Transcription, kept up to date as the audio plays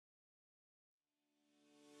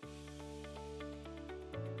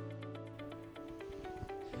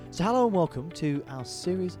So hello and welcome to our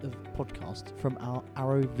series of podcasts from our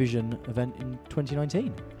Arrow Vision event in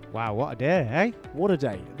 2019. Wow, what a day, eh? What a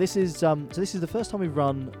day. This is the first time we've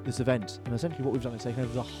run this event, and essentially what we've done is taken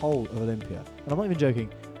over the whole of Olympia. And I'm not even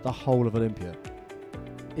joking, the whole of Olympia.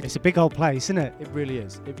 It's a big old place, isn't it? It really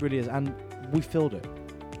is. It really is. And we filled it.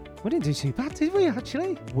 We didn't do too bad, did we,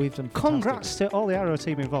 actually? We've done fantastic. Congrats to all the Arrow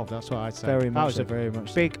team involved, that's what I'd say. Very That much was so, a very much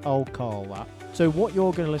so. big old call, that. So what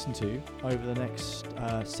you're going to listen to over the next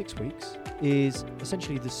 6 weeks is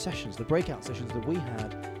essentially the sessions, the breakout sessions that we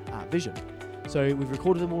had at Vision. So we've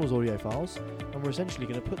recorded them all as audio files, and we're essentially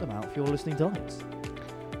going to put them out for your listening delights.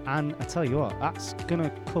 And I tell you what, that's going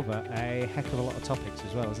to cover a heck of a lot of topics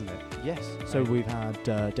as well, isn't it? Yes. So we've had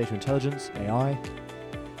data intelligence, AI,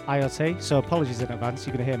 IoT, so apologies in advance,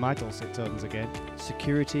 you're going to hear my dulcet tones again.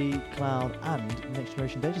 security, cloud, and next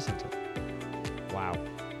generation data center. Wow.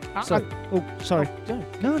 So- sorry. Oh,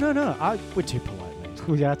 no, No. we're too polite, mate.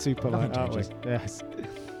 We are too polite, Nothing aren't we? changes. Yes.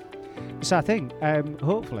 So I think,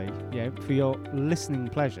 hopefully, for your listening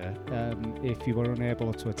pleasure, if you were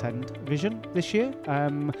unable to attend Vision this year,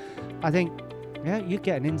 I think, you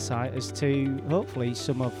get an insight as to hopefully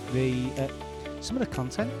some of the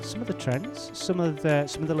content, some of the trends, some of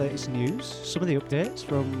the latest news, some of the updates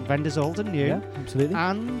from vendors old and new, Yeah, absolutely.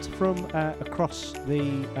 and from across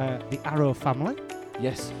the Arrow family.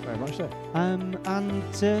 Yes, very much so.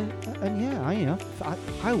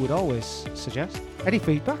 I would always suggest any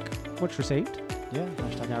feedback much received. Yeah,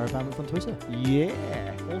 hashtag ArrowFamily on Twitter.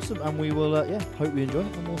 Yeah, Awesome, and we will, hope you enjoy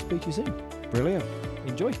it, and we'll speak to you soon. brilliant.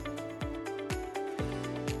 Enjoy.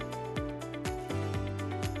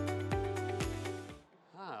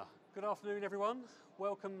 Good afternoon, everyone.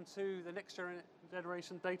 Welcome to the Next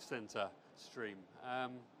Generation Data Center stream.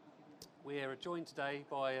 We are joined today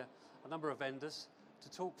by a number of vendors to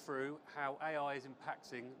talk through how AI is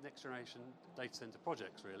impacting next generation data center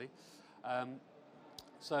projects, really.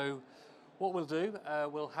 So what we'll do,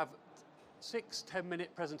 we'll have 6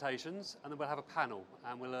 10-minute presentations, and then we'll have a panel,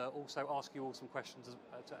 and we'll also ask you all some questions,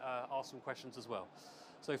 ask some questions as well.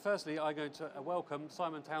 So firstly, I'm going to welcome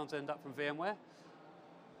Simon Townsend up from VMware.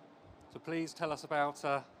 So please tell us about,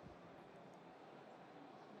 there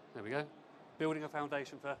we go, building a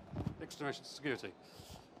foundation for next generation security.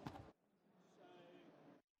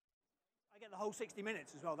 I get the whole 60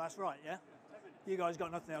 minutes as well, that's right, yeah? You guys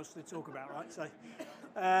got nothing else to talk about, right?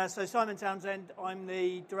 So Simon Townsend, I'm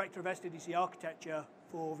the Director of SDDC Architecture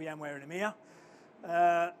for VMware in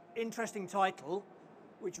EMEA. Interesting title,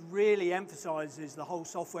 which really emphasises the whole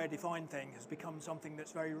software-defined thing has become something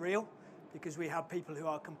that's very real, because we have people who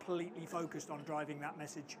are completely focused on driving that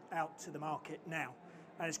message out to the market now.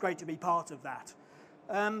 And it's great to be part of that.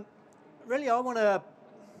 Really, I want to...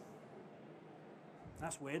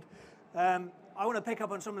 That's weird. I want to pick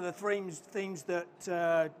up on some of the themes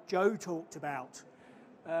that Joe talked about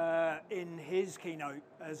in his keynote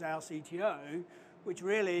as our CTO, which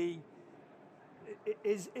really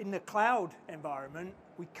is in the cloud environment.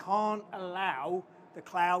 We can't allow the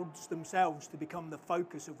clouds themselves to become the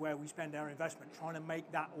focus of where we spend our investment, trying to make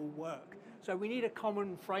that all work. So we need a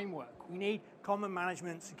common framework. We need common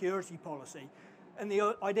management security policy. And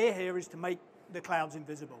the idea here is to make the clouds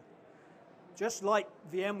invisible. Just like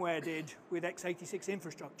VMware did with x86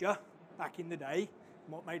 infrastructure back in the day,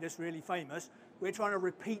 what made us really famous, we're trying to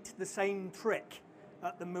repeat the same trick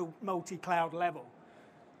at the multi-cloud level.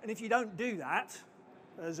 And if you don't do that,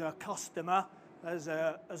 as a customer, as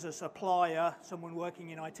a supplier, someone working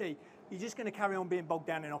in IT, you're just going to carry on being bogged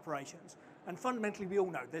down in operations. And fundamentally, we all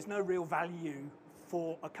know there's no real value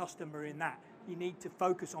for a customer in that. You need to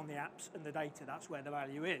focus on the apps and the data. That's where the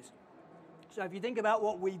value is. So if you think about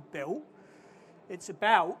what we've built, it's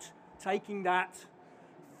about taking that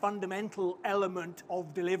fundamental element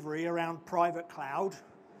of delivery around private cloud.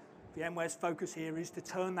 VMware's focus here is to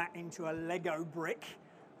turn that into a Lego brick,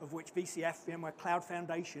 of which VCF, VMware Cloud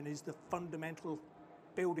Foundation, is the fundamental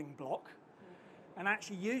building block, and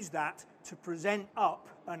actually use that to present up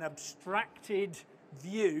an abstracted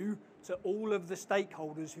view to all of the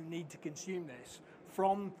stakeholders who need to consume this,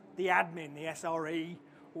 from the admin, the SRE,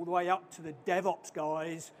 all the way up to the DevOps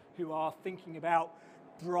guys who are thinking about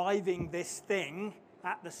driving this thing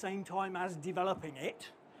at the same time as developing it,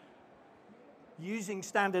 using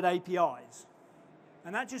standard APIs.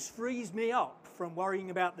 And that just frees me up from worrying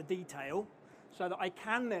about the detail so that I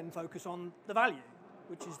can then focus on the value,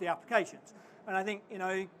 which is the applications. And I think,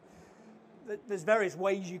 there's various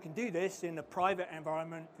ways you can do this. In a private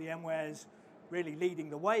environment, VMware's really leading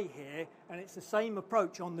the way here, and it's the same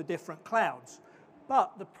approach on the different clouds.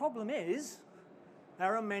 But the problem is,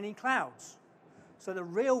 there are many clouds. So the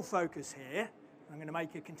real focus here, I'm going to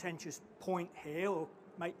make a contentious point here, or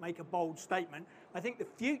make a bold statement. I think the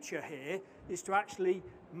future here is to actually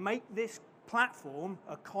make this platform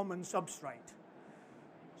a common substrate,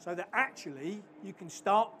 so that actually you can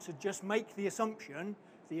start to just make the assumption,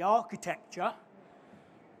 the architecture,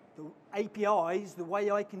 the APIs, the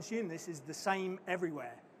way I consume this is the same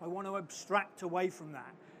everywhere. I want to abstract away from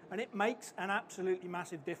that. And it makes an absolutely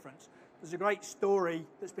massive difference. There's a great story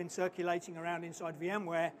that's been circulating around inside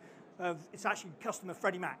VMware it's actually customer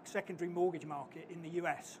Freddie Mac, secondary mortgage market in the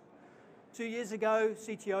US. 2 years ago,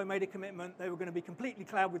 CTO made a commitment they were going to be completely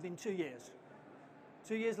cloud within 2 years.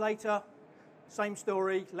 2 years later, same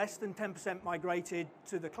story, less than 10% migrated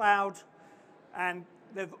to the cloud, and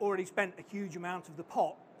they've already spent a huge amount of the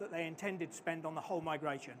pot that they intended to spend on the whole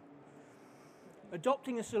migration.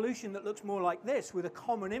 Adopting a solution that looks more like this with a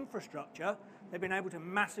common infrastructure, they've been able to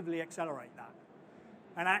massively accelerate that.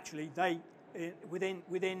 And actually, they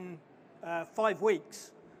within 5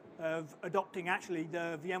 weeks of adopting actually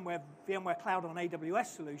the VMware Cloud on AWS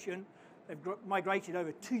solution, they've migrated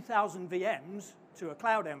over 2,000 VMs to a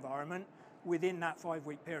cloud environment within that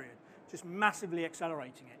 5-week period, just massively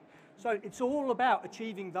accelerating it. So it's all about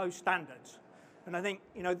achieving those standards. And I think,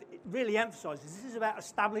 it really emphasizes this is about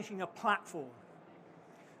establishing a platform.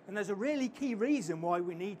 And there's a really key reason why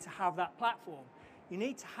we need to have that platform. You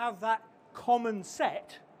need to have that common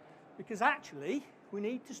set because actually we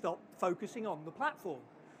need to stop focusing on the platform.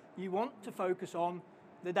 You want to focus on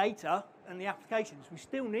the data and the applications. We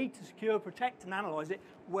still need to secure, protect, and analyze it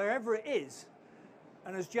wherever it is.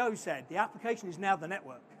 And as Joe said, the application is now the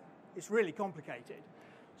network. It's really complicated.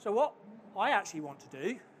 So what I actually want to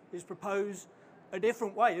do is propose a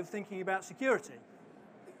different way of thinking about security.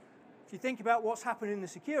 If you think about what's happened in the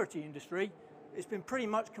security industry, it's been pretty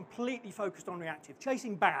much completely focused on reactive,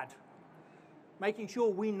 chasing bad, making sure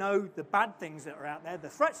we know the bad things that are out there, the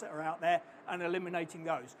threats that are out there, and eliminating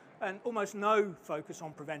those, and almost no focus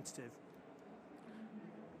on preventative.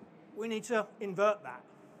 We need to invert that.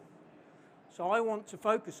 So I want to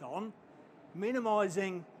focus on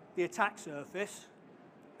minimizing the attack surface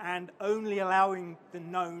and only allowing the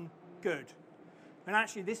known good. And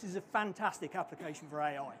actually, this is a fantastic application for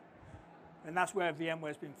AI. And that's where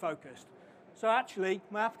VMware's been focused. So actually,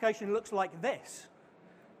 my application looks like this.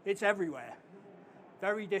 It's everywhere.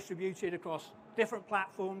 Very distributed across different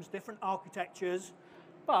platforms, different architectures.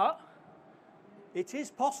 But it is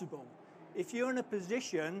possible. If you're in a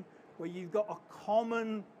position where you've got a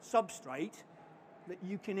common substrate that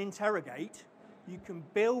you can interrogate, you can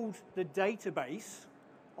build the database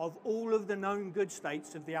of all of the known good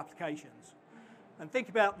states of the applications. And think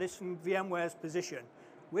about this from VMware's position.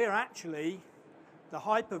 We're actually the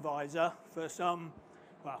hypervisor for some,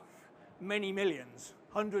 many millions,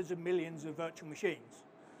 hundreds of millions of virtual machines.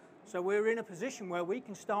 So we're in a position where we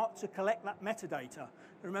can start to collect that metadata.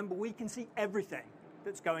 Remember, we can see everything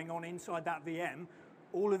that's going on inside that VM,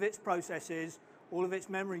 all of its processes, all of its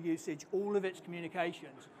memory usage, all of its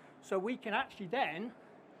communications. So we can actually then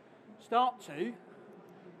start to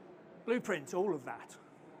blueprint all of that.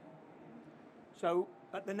 So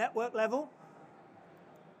at the network level,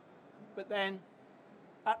 but then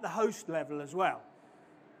at the host level as well.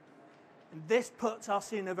 And this puts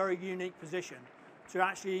us in a very unique position to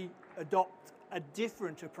actually adopt a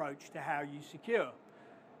different approach to how you secure.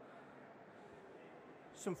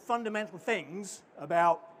 Some fundamental things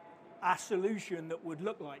about a solution that would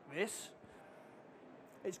look like this.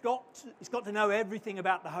 It's got to know everything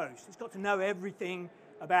about the host. It's got to know everything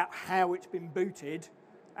about how it's been booted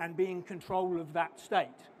and be in control of that state.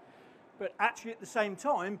 But actually at the same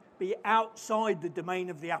time, be outside the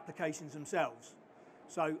domain of the applications themselves.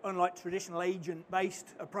 So unlike traditional agent-based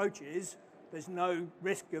approaches, there's no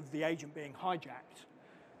risk of the agent being hijacked.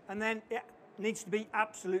 And then it needs to be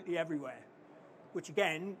absolutely everywhere, which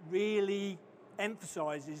again really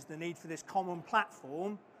emphasizes the need for this common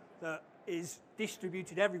platform that is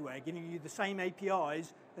distributed everywhere, giving you the same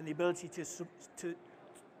APIs and the ability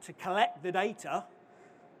to collect the data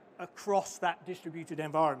across that distributed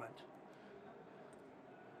environment.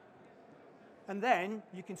 And then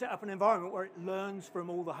you can set up an environment where it learns from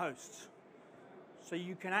all the hosts. So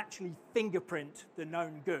you can actually fingerprint the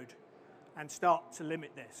known good and start to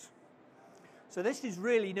limit this. So this is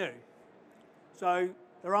really new. So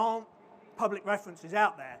there aren't public references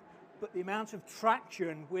out there, but the amount of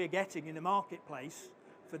traction we're getting in the marketplace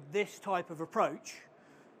for this type of approach,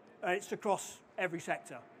 it's across every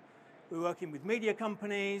sector. We're working with media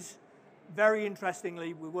companies. Very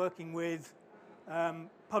interestingly, we're working with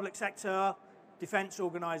public sector, defense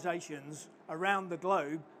organizations around the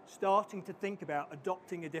globe starting to think about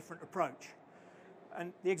adopting a different approach.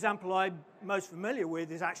 And the example I'm most familiar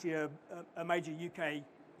with is actually a major UK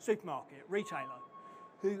supermarket retailer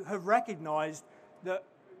who have recognized that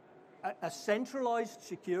a centralized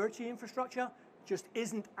security infrastructure just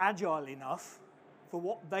isn't agile enough for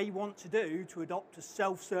what they want to do to adopt a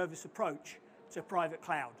self-service approach to private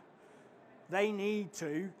cloud. They need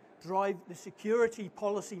to drive the security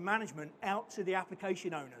policy management out to the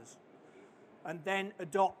application owners and then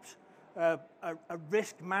adopt a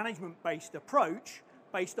risk management-based approach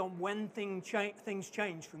based on when things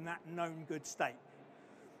change from that known good state.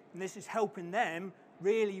 And this is helping them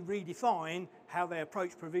really redefine how they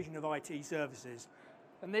approach provision of IT services.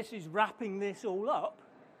 And this is wrapping this all up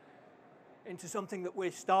into something that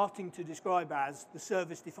we're starting to describe as the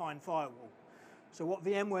service-defined firewall. So what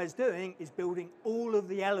VMware is doing is building all of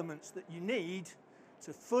the elements that you need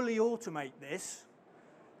to fully automate this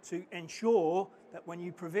to ensure that when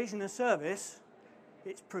you provision a service,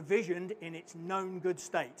 it's provisioned in its known good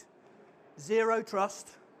state. Zero trust,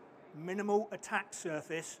 minimal attack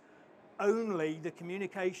surface, only the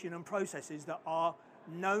communication and processes that are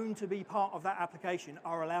known to be part of that application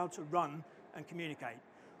are allowed to run and communicate,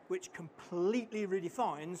 which completely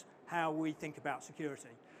redefines how we think about security.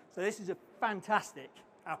 So this is a fantastic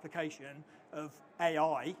application of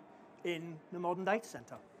AI in the modern data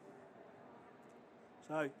center.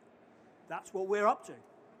 So that's what we're up to.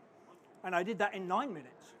 And I did that in 9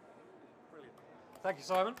 minutes. Brilliant. Thank you,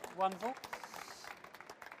 Simon. Wonderful.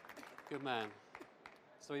 Good man.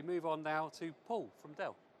 So we move on now to Paul from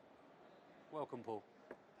Dell. Welcome, Paul.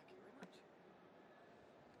 Thank you very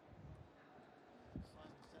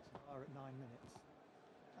much. Are at 9 minutes.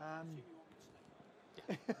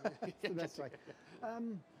 So that's right.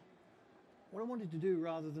 What I wanted to do,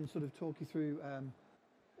 rather than sort of talk you through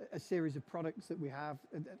a series of products that we have,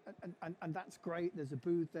 and that's great. There's a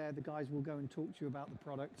booth there. The guys will go and talk to you about the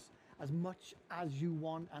products as much as you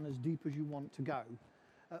want and as deep as you want to go.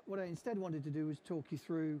 What I instead wanted to do was talk you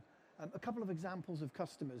through a couple of examples of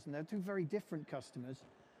customers, and they're two very different customers.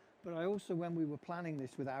 But I also, when we were planning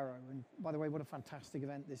this with Arrow, and by the way, what a fantastic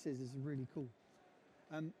event this is really cool.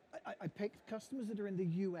 I picked customers that are in the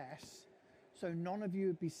US, so none of you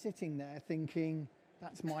would be sitting there thinking,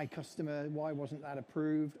 that's my customer, why wasn't that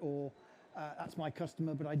approved? Or that's my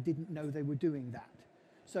customer, but I didn't know they were doing that.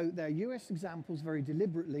 So they're US examples very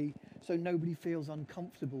deliberately, so nobody feels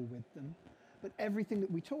uncomfortable with them. But everything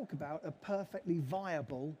that we talk about are perfectly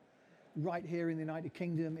viable right here in the United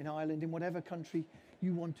Kingdom, in Ireland, in whatever country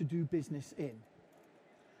you want to do business in.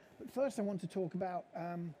 But first I want to talk about,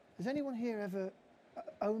 has anyone here ever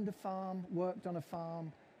owned a farm, worked on a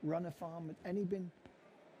farm, run a farm? Has any been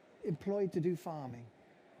employed to do farming?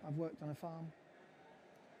 I've worked on a farm.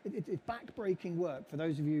 It's back-breaking work. For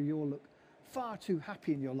those of you, you'll look far too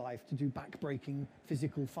happy in your life to do back-breaking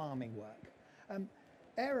physical farming work.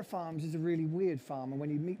 Aerofarms is a really weird farm, and when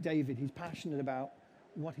you meet David, he's passionate about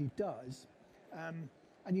what he does.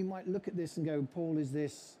 And you might look at this and go, Paul, is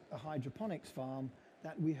this a hydroponics farm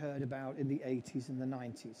that we heard about in the 80s and the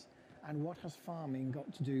 90s? And what has farming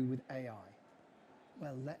got to do with AI?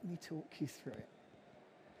 Well, let me talk you through it.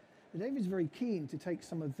 David's very keen to take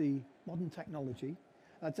some of the modern technology,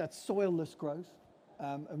 that's soilless growth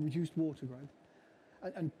and reduced water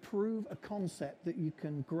growth, and prove a concept that you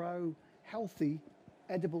can grow healthy,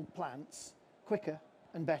 edible plants quicker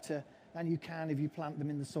and better than you can if you plant them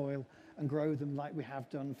in the soil and grow them like we have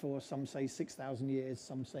done for, some say 6,000 years,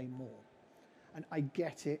 some say more. And I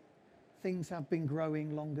get it. Things have been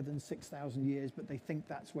growing longer than 6,000 years, but they think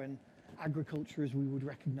that's when agriculture as we would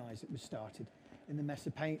recognize it was started, in the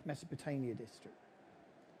Mesopotamia district.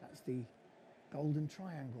 That's the Golden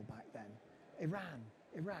Triangle back then. Iran,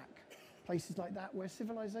 Iraq, places like that where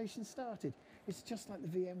civilization started. It's just like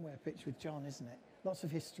the VMware pitch with John, isn't it? Lots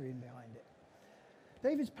of history in behind it.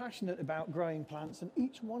 David's passionate about growing plants, and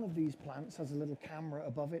each one of these plants has a little camera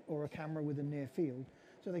above it or a camera with a near field,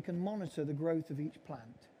 so they can monitor the growth of each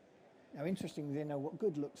plant. Now, interestingly, they know what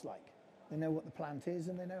good looks like. They know what the plant is,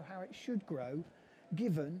 and they know how it should grow.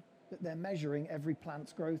 Given that they're measuring every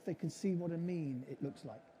plant's growth, they can see what a mean it looks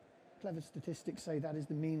like. Clever statistics say that is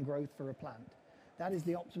the mean growth for a plant. That is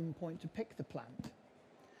the optimum point to pick the plant.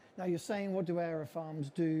 Now, you're saying, what do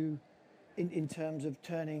aerofarms do in terms of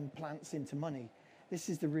turning plants into money? This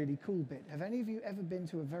is the really cool bit. Have any of you ever been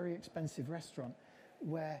to a very expensive restaurant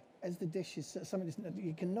where, as the dishes,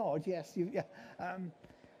 you can nod, yes,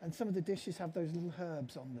 and some of the dishes have those little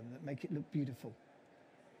herbs on them that make it look beautiful?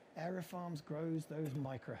 Aerofarms grows those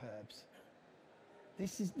microherbs.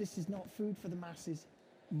 This is not food for the masses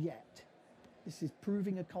yet. This is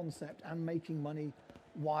proving a concept and making money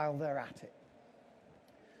while they're at it.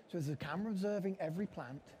 So there's a camera observing every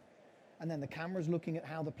plant, and then the camera's looking at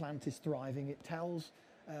how the plant is thriving. It tells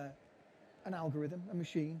an algorithm, a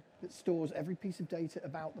machine that stores every piece of data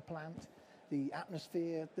about the plant, the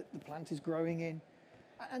atmosphere that the plant is growing in,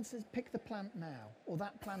 and says, pick the plant now, or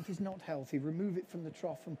that plant is not healthy, remove it from the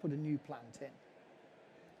trough and put a new plant in.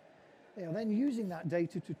 They are then using that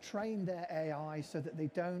data to train their AI so that they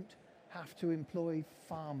don't have to employ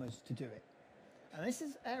farmers to do it. And this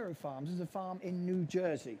is AeroFarms. This is a farm in New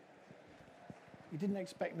Jersey. You didn't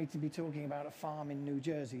expect me to be talking about a farm in New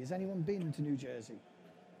Jersey. Has anyone been to New Jersey?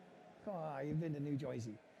 You've been to New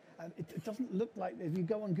Jersey. It doesn't look like, if you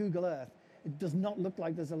go on Google Earth, it does not look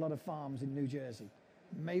like there's a lot of farms in New Jersey.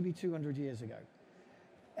 Maybe 200 years ago.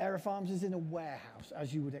 AeroFarms is in a warehouse,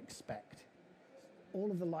 as you would expect.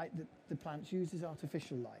 All of the light that the plants use is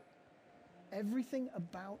artificial light. Everything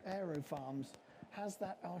about AeroFarms has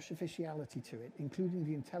that artificiality to it, including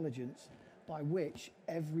the intelligence by which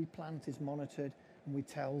every plant is monitored, and we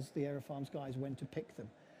tells the AeroFarms guys when to pick them.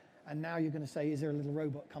 And now you're going to say, is there a little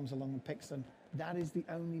robot comes along and picks them? That is the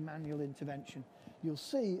only manual intervention. You'll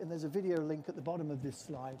see, and there's a video link at the bottom of this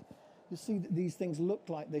slide, you'll see that these things look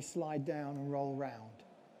like they slide down and roll round.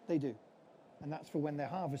 They do. And that's for when they're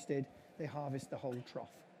harvested, they harvest the whole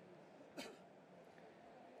trough.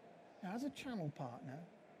 Now, as a channel partner,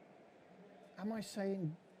 am I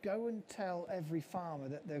saying go and tell every farmer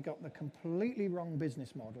that they've got the completely wrong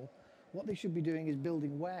business model? What they should be doing is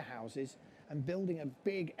building warehouses and building a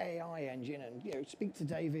big AI engine, and speak to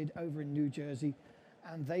David over in New Jersey,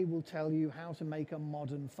 and they will tell you how to make a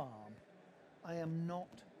modern farm. I am not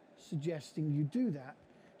suggesting you do that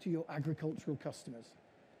to your agricultural customers.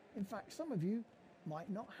 In fact, some of you might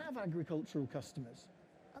not have agricultural customers,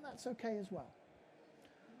 and that's okay as well.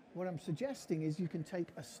 What I'm suggesting is you can take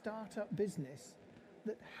a startup business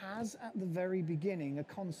that has at the very beginning a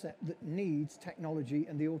concept that needs technology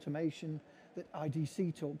and the automation that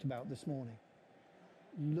IDC talked about this morning.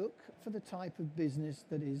 Look for the type of business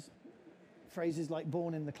that is phrases like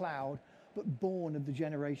born in the cloud, but born of the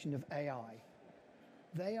generation of AI.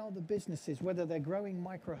 They are the businesses, whether they're growing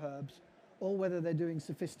microherbs or whether they're doing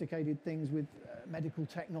sophisticated things with medical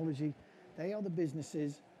technology, they are the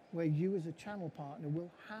businesses where you as a channel partner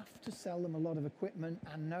will have to sell them a lot of equipment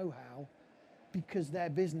and know-how because their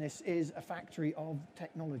business is a factory of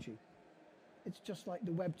technology. It's just like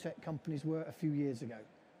the web tech companies were a few years ago.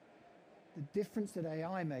 The difference that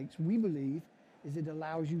AI makes, we believe, is it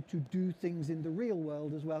allows you to do things in the real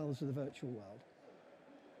world as well as the virtual world.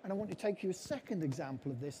 And I want to take you a second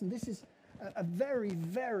example of this, and this is a very,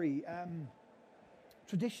 very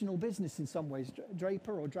traditional business in some ways,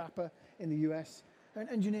 Draper or Drapper in the US, an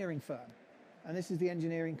engineering firm. And this is the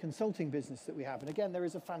engineering consulting business that we have. And again, there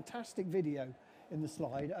is a fantastic video in the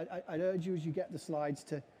slide. I'd urge you as you get the slides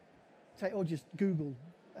to take, or just Google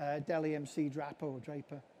Dell EMC Drapper or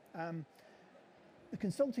Draper. The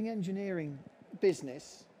consulting engineering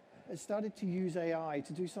business has started to use AI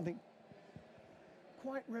to do something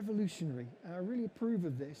quite revolutionary. And I really approve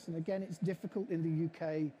of this. And again, it's difficult in the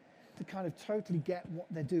UK to kind of totally get what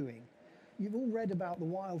they're doing. You've all read about the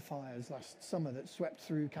wildfires last summer that swept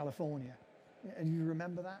through California. And you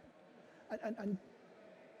remember that? And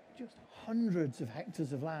just hundreds of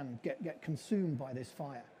hectares of land get consumed by this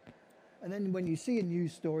fire. And then when you see a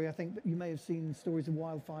news story, I think that you may have seen stories of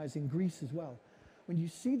wildfires in Greece as well. When you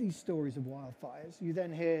see these stories of wildfires, you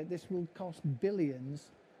then hear this will cost billions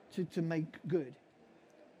to make good.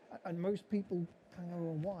 And most people kind of go,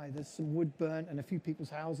 well, why? There's some wood burnt and a few people's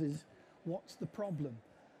houses. What's the problem?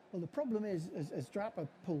 Well, the problem is, as Drapper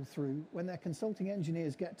pulled through, when their consulting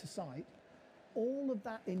engineers get to site, all of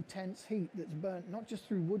that intense heat that's burnt, not just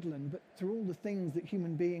through woodland, but through all the things that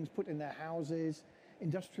human beings put in their houses,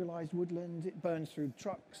 industrialized woodland, it burns through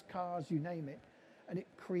trucks, cars, you name it, and it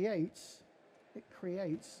creates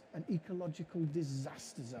an ecological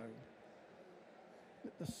disaster zone.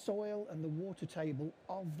 The soil and the water table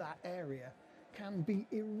of that area can be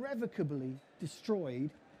irrevocably destroyed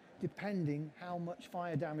depending how much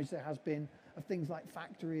fire damage there has been of things like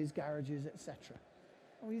factories, garages, etc.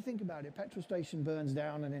 When you think about it, petrol station burns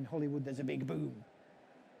down and in Hollywood there's a big boom.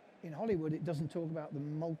 In Hollywood it doesn't talk about the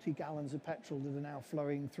multi-gallons of petrol that are now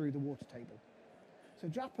flowing through the water table. So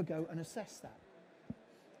Drapper go and assess that.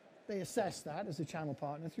 They assess that as a channel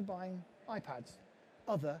partner through buying iPads.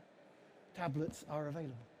 Other tablets are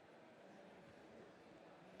available.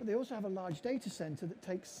 But they also have a large data center that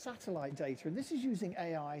takes satellite data, and this is using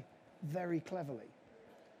AI very cleverly.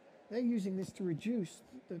 They're using this to reduce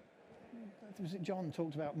John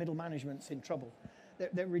talked about middle management's in trouble.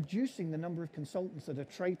 They're reducing the number of consultants that are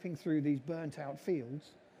traipsing through these burnt out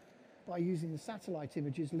fields by using the satellite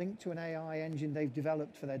images linked to an AI engine they've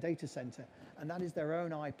developed for their data center, and that is their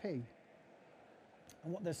own IP.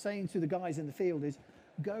 And what they're saying to the guys in the field is,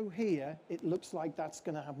 go here, it looks like that's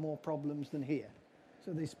going to have more problems than here.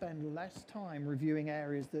 So they spend less time reviewing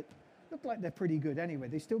areas that look like they're pretty good anyway.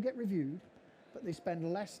 They still get reviewed, but they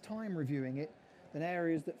spend less time reviewing it than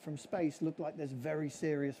areas that from space look like there's very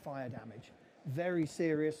serious fire damage. Very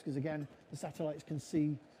serious, because again, the satellites can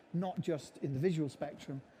see not just in the visual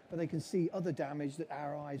spectrum, but they can see other damage that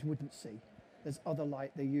our eyes wouldn't see. There's other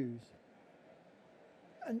light they use.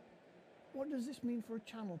 And what does this mean for a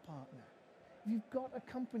channel partner? If you've got a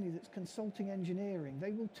company that's consulting engineering,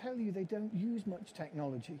 they will tell you they don't use much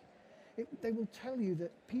technology. They will tell you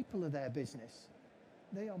that people are their business.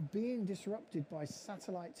 They are being disrupted by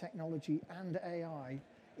satellite technology and AI,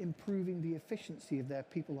 improving the efficiency of their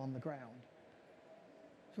people on the ground.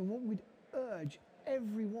 So what we'd urge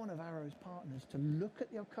every one of Arrow's partners to look at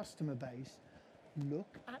your customer base,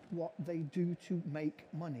 look at what they do to make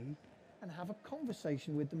money, and have a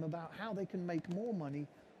conversation with them about how they can make more money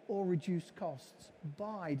or reduce costs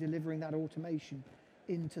by delivering that automation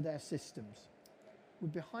into their systems. We're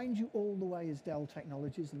behind you all the way as Dell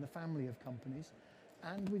Technologies and the family of companies,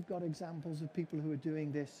 and we've got examples of people who are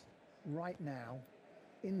doing this right now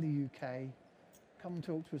in the UK. Come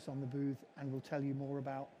talk to us on the booth and we'll tell you more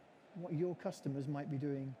about what your customers might be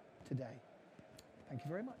doing today. Thank you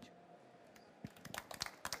very much.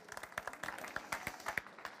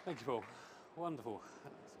 Thank you, Paul. Wonderful.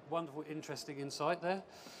 Wonderful, interesting insight there.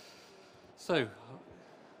 So,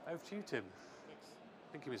 over to you, Tim.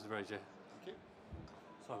 Thank you, Mr. Roger. Thank you.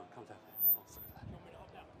 Simon, come down there. I'll sit there.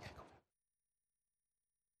 Yeah, come on.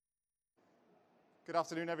 Good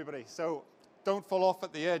afternoon, everybody. So, don't fall off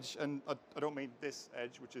at the edge, and I don't mean this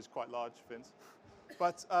edge, which is quite large, Vince.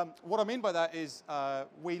 But what I mean by that is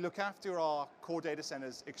we look after our core data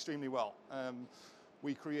centers extremely well.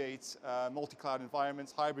 We create multi-cloud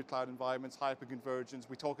environments, hybrid cloud environments, hyperconvergence.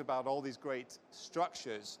 We talk about all these great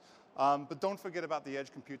structures, but don't forget about the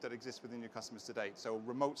edge compute that exists within your customers today. So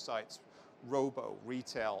remote sites, robo,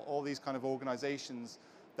 retail, all these kind of organizations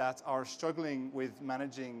that are struggling with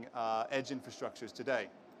managing edge infrastructures today.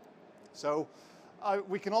 So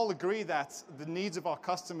we can all agree that the needs of our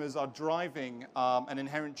customers are driving an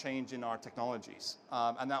inherent change in our technologies.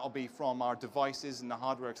 And that will be from our devices and the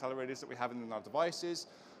hardware accelerators that we have in our devices,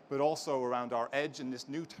 but also around our edge and this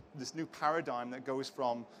new paradigm that goes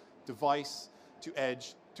from device to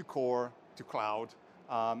edge to core to cloud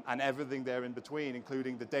and everything there in between,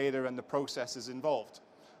 including the data and the processes involved.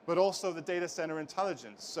 But also the data center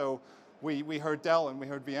intelligence. So we heard Dell and we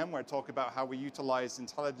heard VMware talk about how we utilize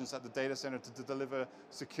intelligence at the data center to deliver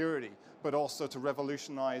security, but also to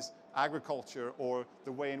revolutionize agriculture or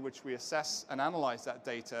the way in which we assess and analyze that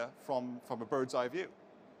data from a bird's eye view.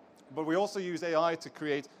 But we also use AI to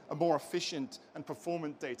create a more efficient and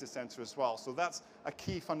performant data center as well. So that's a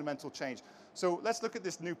key fundamental change. So let's look at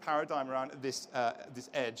this new paradigm around this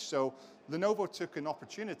edge. So Lenovo took an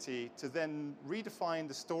opportunity to then redefine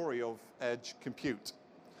the story of edge compute.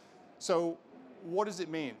 So what does it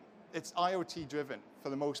mean? It's IoT driven for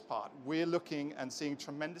the most part. We're looking and seeing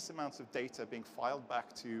tremendous amounts of data being filed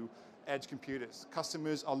back to edge computers.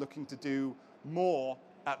 Customers are looking to do more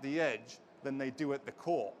at the edge than they do at the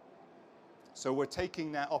core. So we're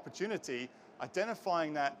taking that opportunity,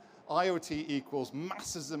 identifying that IoT equals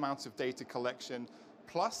massive amounts of data collection,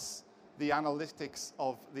 plus the analytics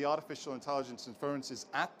of the artificial intelligence inferences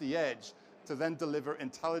at the edge to then deliver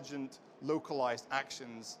intelligent, localized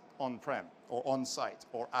actions on-prem or on-site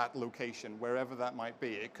or at location, wherever that might be.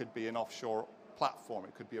 It could be an offshore platform,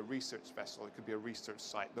 it could be a research vessel, it could be a research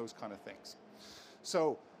site, those kind of things.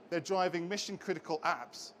 So they're driving mission-critical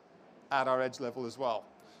apps at our edge level as well.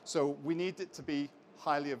 So we need it to be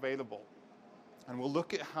highly available. And we'll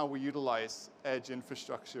look at how we utilize edge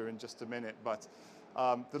infrastructure in just a minute, but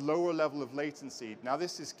the lower level of latency, now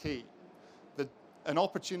this is key. An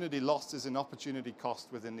opportunity lost is an opportunity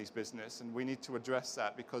cost within these business, and we need to address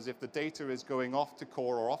that, because if the data is going off to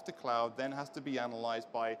core or off to cloud, then has to be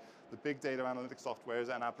analyzed by the big data analytics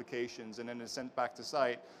softwares and applications, and then is sent back to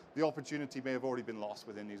site, the opportunity may have already been lost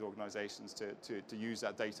within these organizations to use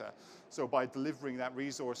that data. So by delivering that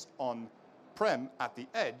resource on-prem at the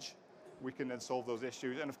edge, we can then solve those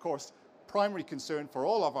issues. And of course, primary concern for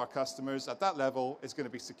all of our customers at that level is going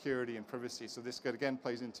to be security and privacy. So this again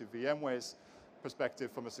plays into VMware's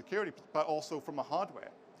perspective from a security, but also from a hardware.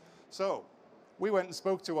 So we went and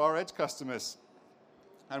spoke to our edge customers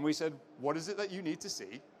and we said, what is it that you need to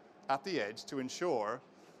see at the edge to ensure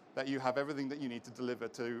that you have everything that you need to deliver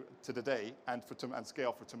to the day and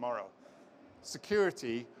scale for tomorrow?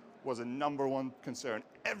 Security was a #1 concern.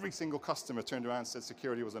 Every single customer turned around and said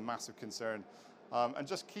security was a massive concern. And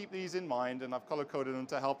just keep these in mind, and I've color-coded them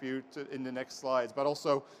to help you in the next slides. But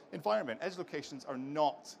also, environment. Edge locations are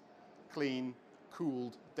not clean,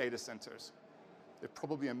 cooled data centers. They're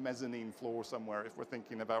probably a mezzanine floor somewhere if we're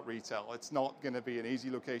thinking about retail. It's not going to be an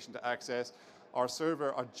easy location to access. Our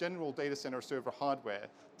general data center server hardware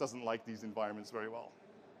doesn't like these environments very well.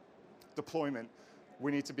 Deployment.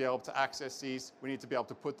 We need to be able to access these. We need to be able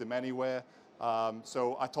to put them anywhere.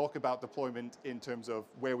 So I talk about deployment in terms of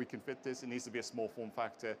where we can fit this. It needs to be a small form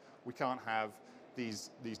factor. We can't have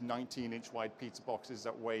these 19-inch wide pizza boxes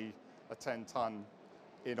that weigh a 10-ton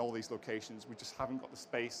in all these locations. We just haven't got the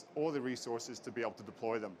space or the resources to be able to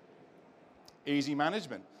deploy them. Easy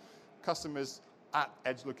management. Customers at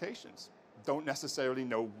edge locations don't necessarily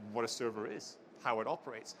know what a server is, how it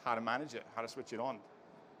operates, how to manage it, how to switch it on.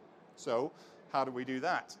 So how do we do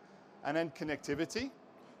that? And then connectivity.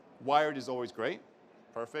 Wired is always great,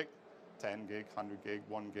 perfect, 10 gig, 100 gig,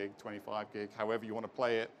 1 gig, 25 gig, however you want to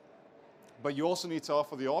play it. But you also need to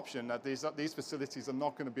offer the option that these facilities are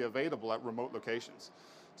not going to be available at remote locations.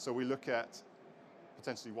 So we look at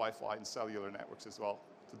potentially Wi-Fi and cellular networks as well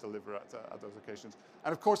to deliver at those locations.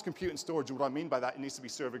 And of course, compute and storage, what I mean by that, it needs to be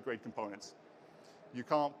server-grade components. You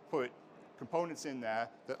can't put components in there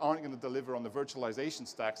that aren't going to deliver on the virtualization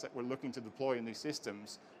stacks that we're looking to deploy in these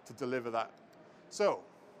systems to deliver that. So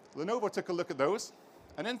Lenovo took a look at those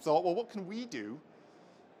and then thought, well, what can we do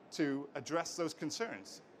to address those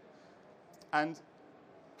concerns? And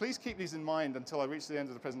please keep these in mind until I reach the end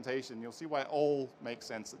of the presentation. You'll see why it all makes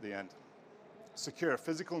sense at the end. Secure,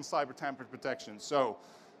 physical and cyber tamper protection. So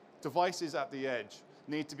devices at the edge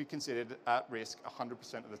need to be considered at risk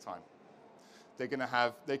 100% of the time.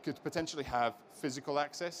 They could potentially have physical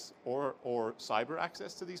access or cyber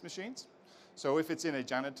access to these machines. So if it's in a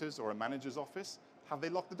janitor's or a manager's office, have they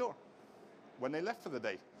locked the door when they left for the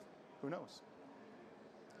day? Who knows?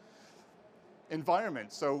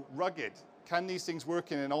 Environment, so rugged. Can these things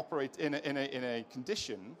work in and operate in a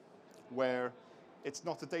condition where it's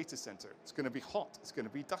not a data center? It's going to be hot. It's going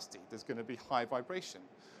to be dusty. There's going to be high vibration.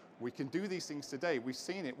 We can do these things today. We've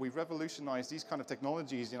seen it. We've revolutionized these kind of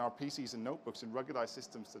technologies in our PCs and notebooks and ruggedized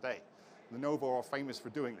systems today. Lenovo are famous for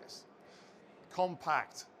doing this.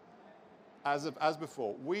 Compact. As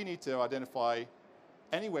before, we need to identify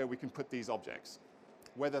anywhere we can put these objects,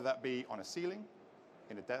 whether that be on a ceiling,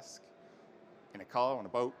 in a desk, in a car, on a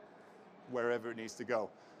boat, wherever it needs to go.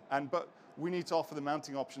 But we need to offer the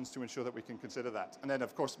mounting options to ensure that we can consider that. And then,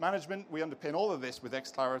 of course, management. We underpin all of this with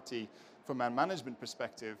XClarity from a management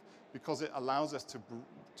perspective because it allows us to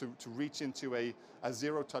reach into a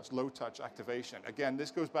zero-touch, low-touch activation. Again,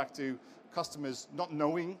 this goes back to customers not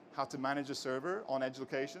knowing how to manage a server on edge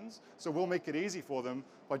locations. So we'll make it easy for them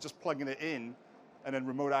by just plugging it in and then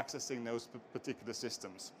remote accessing those particular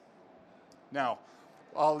systems. Now,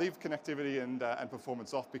 I'll leave connectivity and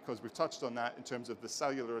performance off because we've touched on that in terms of the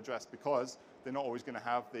cellular address because they're not always going to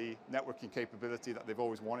have the networking capability that they've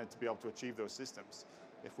always wanted to be able to achieve those systems.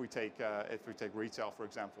 If we take retail, for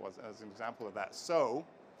example, as an example of that. So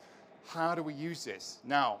how do we use this?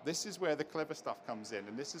 Now, this is where the clever stuff comes in,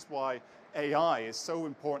 and this is why AI is so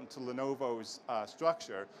important to Lenovo's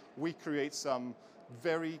structure. We create some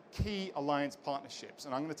very key alliance partnerships,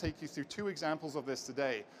 and I'm going to take you through 2 examples of this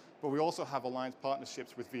today. But we also have alliance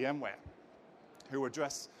partnerships with VMware, who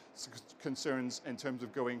address concerns in terms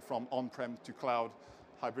of going from on-prem to cloud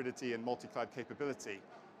hybridity and multi-cloud capability.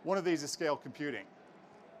 One of these is Scale Computing.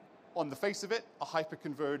 On the face of it, a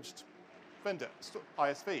hyper-converged vendor,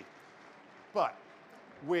 ISV. But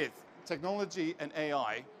with technology and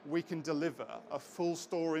AI, we can deliver a full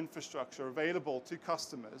store infrastructure available to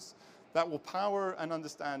customers that will power and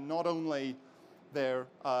understand not only their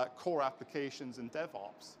core applications and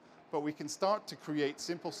DevOps, but we can start to create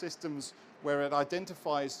simple systems where it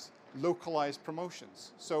identifies localized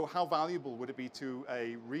promotions. So how valuable would it be to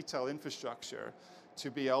a retail infrastructure to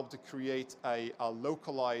be able to create a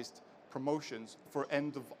localized promotions for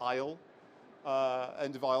end of aisle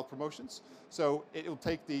promotions? So it will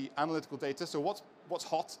take the analytical data. So what's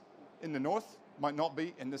hot in the north might not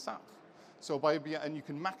be in the south. So and you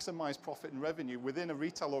can maximize profit and revenue within a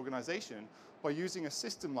retail organization by using a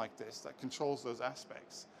system like this that controls those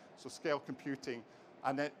aspects. So Scale Computing,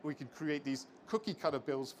 and then we can create these cookie cutter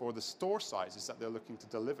builds for the store sizes that they're looking to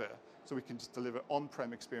deliver. So we can just deliver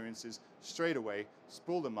on-prem experiences straight away,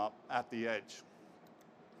 spool them up at the edge.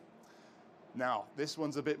 Now, this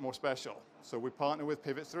one's a bit more special. So we partner with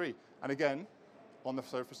Pivot3. And again, on the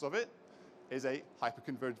surface of it, is a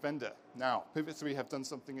hyper-converged vendor. Now, Pivot3 have done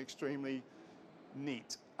something extremely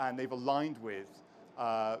neat, and they've aligned with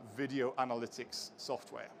video analytics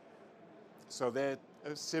software. So they're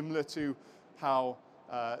similar to how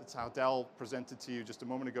It's how Dell presented to you just a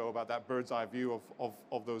moment ago about that bird's eye view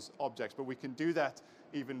of those objects. But we can do that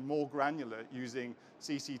even more granular using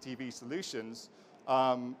CCTV solutions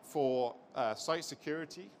for site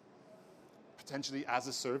security, potentially as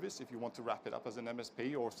a service if you want to wrap it up as an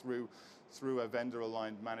MSP or through a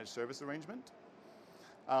vendor-aligned managed service arrangement.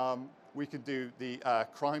 We could do the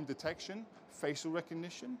crime detection, facial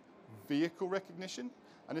recognition, vehicle recognition,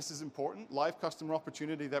 and this is important. Live customer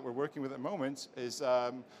opportunity that we're working with at the moment is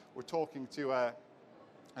we're talking to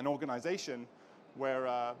an organization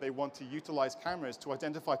where they want to utilize cameras to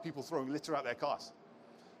identify people throwing litter out their cars.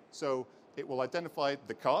 So it will identify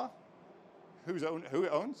the car, who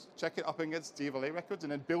it owns, check it up against DVLA records,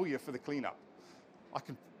 and then bill you for the cleanup. I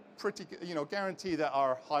can guarantee that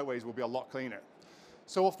our highways will be a lot cleaner.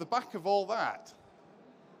 So off the back of all that,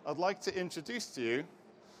 I'd like to introduce to you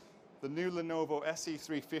the new Lenovo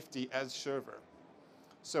SE350 Edge server.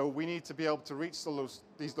 So we need to be able to reach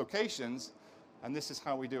these locations, and this is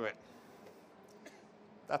how we do it.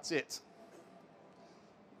 That's it.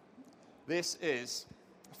 This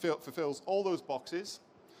fulfills all those boxes.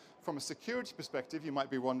 From a security perspective, you might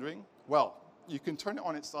be wondering, well, you can turn it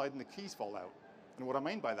on its side and the keys fall out. And what I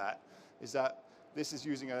mean by that is that this is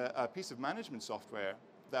using a piece of management software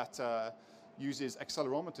that uses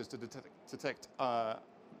accelerometers to detect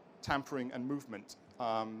tampering and movement.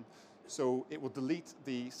 So it will delete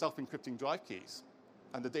the self-encrypting drive keys,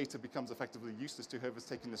 and the data becomes effectively useless to whoever's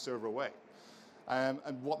taking the server away. And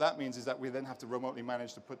what that means is that we then have to remotely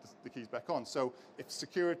manage to put the keys back on. So if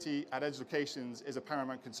security at edge locations is a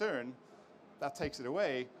paramount concern, that takes it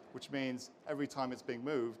away, which means every time it's being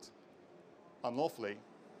moved unlawfully,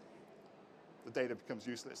 the data becomes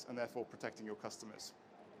useless, and therefore protecting your customers.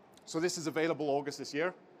 So this is available August this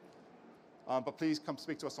year, but please come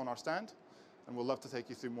speak to us on our stand, and we'll love to take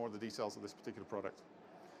you through more of the details of this particular product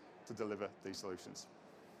to deliver these solutions.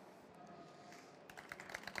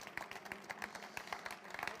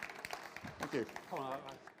 Thank you. Come on,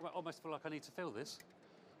 I almost feel like I need to fill this.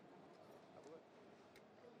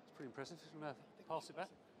 It's pretty impressive. Pass it back.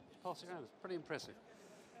 Pass it around. It's pretty impressive.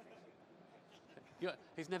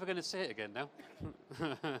 He's never going to see it again now.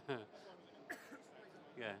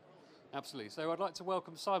 Yeah, absolutely. So I'd like to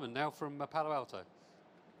welcome Simon now from Palo Alto.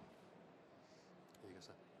 There you go,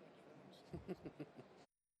 sir.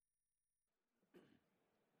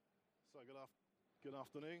 So good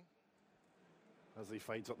afternoon. As he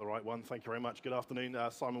fades up the right one, thank you very much. Good afternoon.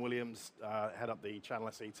 Simon Williams, head up the Channel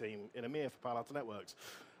SE team in EMEA for Palo Alto Networks.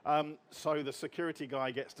 So the security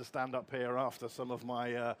guy gets to stand up here after some of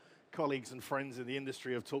my colleagues and friends in the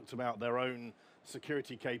industry have talked about their own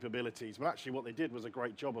security capabilities. But actually what they did was a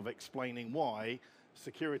great job of explaining why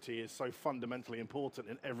security is so fundamentally important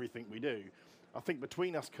in everything we do. I think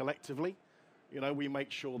between us collectively, we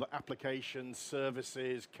make sure that applications,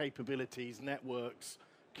 services, capabilities, networks,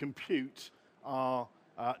 compute are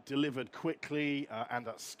delivered quickly and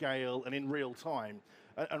at scale and in real time.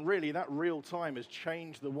 And really that real time has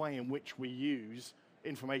changed the way in which we use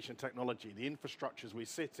information technology. The infrastructures we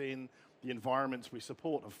sit in, the environments we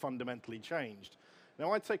support have fundamentally changed.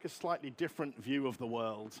 Now I take a slightly different view of the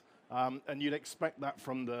world, and you'd expect that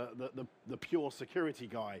from the pure security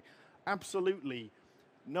guy. Absolutely,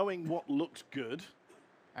 knowing what looks good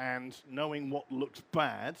and knowing what looks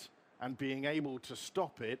bad and being able to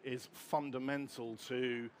stop it is fundamental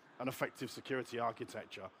to an effective security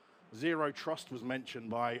architecture. Zero trust was mentioned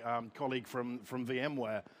by a colleague from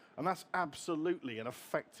VMware, and that's absolutely an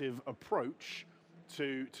effective approach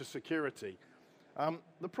to security.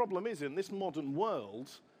 The problem is, in this modern world,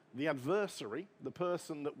 the adversary, the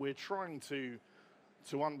person that we're trying to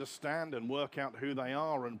understand and work out who they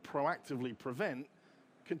are and proactively prevent,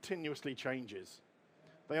 continuously changes.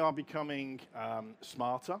 They are becoming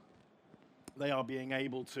smarter. They are being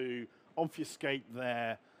able to obfuscate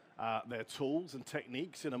their tools and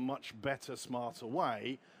techniques in a much better, smarter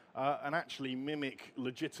way, and actually mimic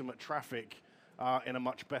legitimate traffic in a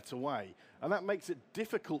much better way. And that makes it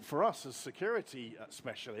difficult for us as security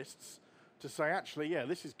specialists to say, actually, yeah,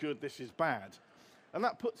 this is good, this is bad. And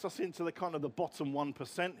that puts us into the kind of the bottom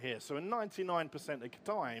 1% here. So in 99% of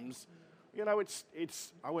times,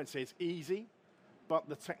 it's I won't say it's easy, but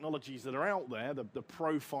the technologies that are out there, the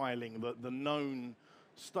profiling, the known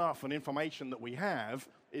stuff and information that we have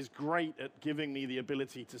is great at giving me the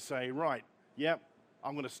ability to say, right, yep,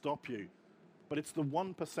 I'm going to stop you. But it's the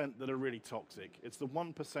 1% that are really toxic. It's the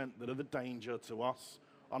 1% that are the danger to us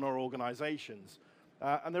and our organizations.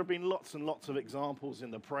 And there have been lots and lots of examples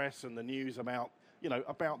in the press and the news about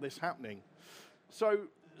this happening. So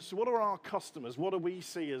what are our customers? What do we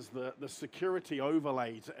see as the security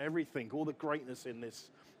overlay to everything, all the greatness in this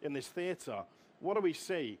theater? what do we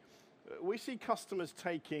see? We see customers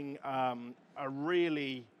taking a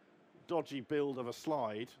really dodgy build of a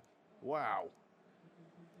slide. Wow.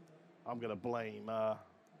 I'm going to blame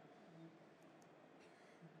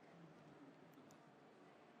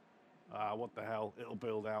what the hell, it'll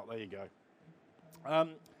build out, there you go.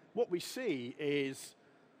 What we see is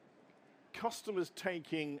customers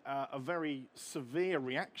taking a very severe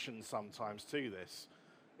reaction sometimes to this.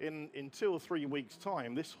 In 2 or 3 weeks'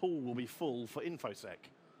 time, this hall will be full for InfoSec.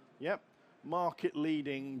 Yep,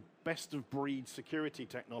 market-leading, best-of-breed security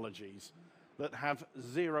technologies that have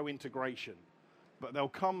zero integration. But they'll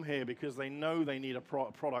come here because they know they need a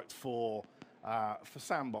product for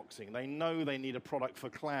sandboxing. They know they need a product for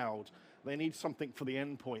cloud. They need something for the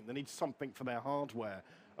endpoint. They need something for their hardware.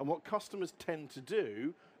 And what customers tend to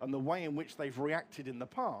do, and the way in which they've reacted in the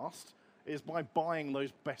past, is by buying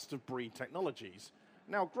those best-of-breed technologies.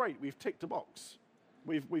 Now, great, we've ticked a box.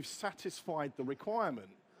 We've satisfied the requirement.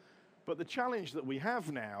 But the challenge that we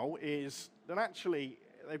have now is that actually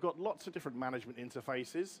they've got lots of different management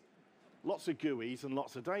interfaces, lots of GUIs and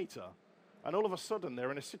lots of data. And all of a sudden,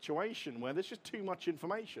 they're in a situation where there's just too much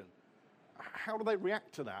information. How do they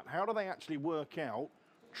react to that? How do they actually work out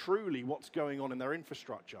truly what's going on in their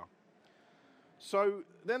infrastructure? So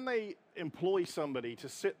then they employ somebody to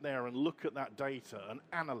sit there and look at that data, an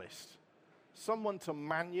analyst, someone to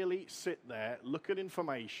manually sit there, look at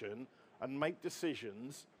information and make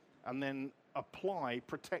decisions and then apply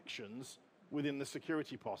protections within the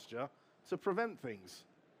security posture to prevent things.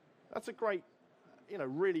 That's a great,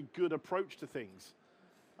 really good approach to things.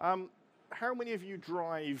 How many of you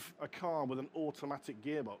drive a car with an automatic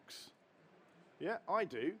gearbox? Yeah, I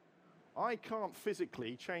do. I can't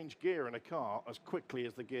physically change gear in a car as quickly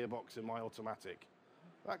as the gearbox in my automatic.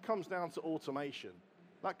 That comes down to automation.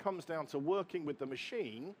 That comes down to working with the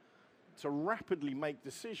machine to rapidly make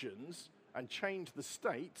decisions and change the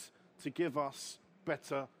state to give us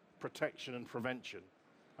better protection and prevention.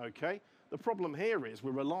 Okay? The problem here is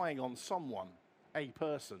we're relying on someone, a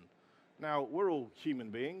person. Now, we're all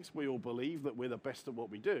human beings. We all believe that we're the best at what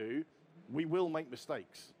we do. We will make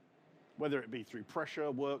mistakes, whether it be through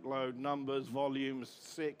pressure, workload, numbers, volumes,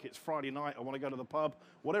 sick, it's Friday night, I want to go to the pub,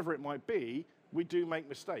 whatever it might be, we do make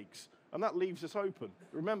mistakes. And that leaves us open.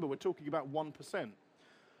 Remember, we're talking about 1%.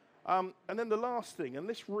 And then the last thing, and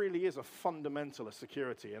this really is a fundamental of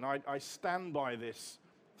security, and I stand by this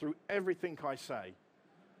through everything I say.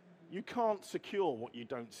 You can't secure what you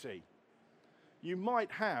don't see. You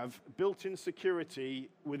might have built-in security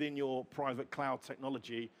within your private cloud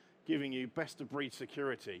technology giving you best-of-breed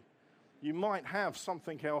security. You might have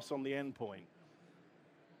something else on the endpoint.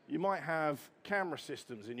 You might have camera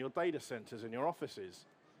systems in your data centers, in your offices.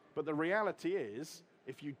 But the reality is,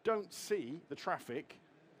 if you don't see the traffic,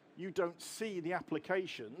 you don't see the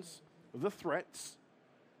applications, the threats,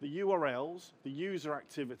 the URLs, the user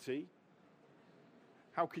activity,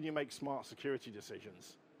 how can you make smart security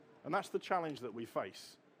decisions? And that's the challenge that we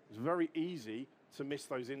face. It's very easy to miss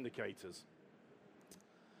those indicators.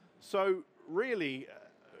 So really,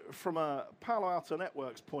 from a Palo Alto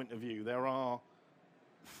Networks point of view, there are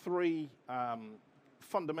 3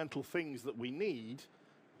 fundamental things that we need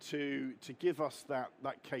to give us that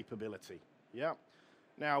capability. Yeah.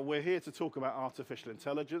 Now, we're here to talk about artificial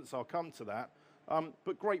intelligence. I'll come to that.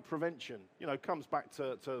 But great prevention, comes back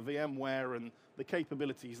to VMware and the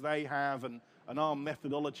capabilities they have, and our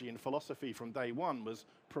methodology and philosophy from day one was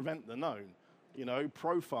prevent the known,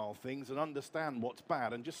 profile things and understand what's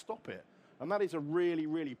bad and just stop it. And that is a really,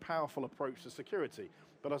 really powerful approach to security.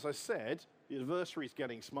 But as I said, the adversary is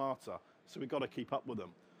getting smarter, so we've got to keep up with them.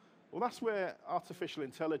 Well, that's where artificial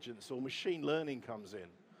intelligence or machine learning comes in.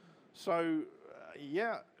 So,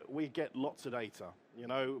 yeah, we get lots of data.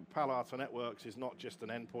 Palo Alto Networks is not just an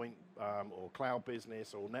endpoint or cloud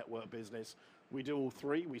business or network business. We do all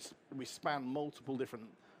 3. We span multiple different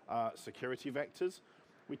security vectors.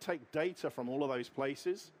 We take data from all of those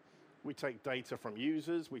places. We take data from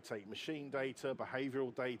users. We take machine data,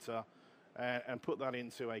 behavioral data, and put that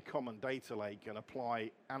into a common data lake and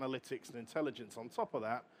apply analytics and intelligence on top of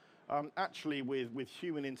that, actually with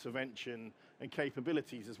human intervention and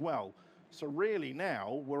capabilities as well. So really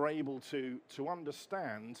now we're able to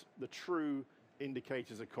understand the true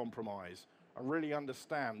indicators of compromise and really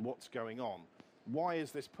understand what's going on. Why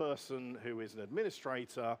is this person who is an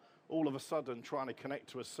administrator all of a sudden trying to connect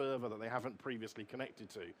to a server that they haven't previously connected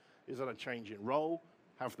to? Is that a change in role?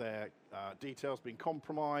 Have their details been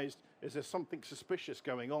compromised? Is there something suspicious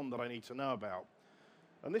going on that I need to know about?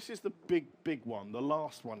 And this is the big one, the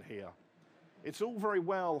last one here. It's all very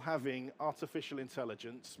well having artificial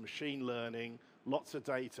intelligence, machine learning, lots of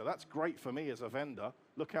data. That's great for me as a vendor.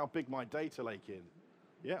 look how big my data lake is.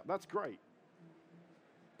 Yeah, that's great.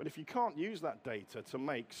 But if you can't use that data to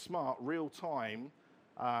make smart, real-time,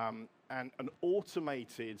 and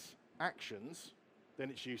automated actions, then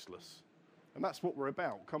it's useless. And that's what we're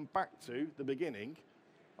about. Come back to the beginning.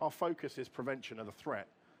 Our focus is prevention of the threat.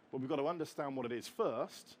 But we've got to understand what it is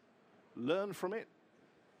first, learn from it,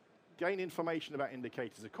 gain information about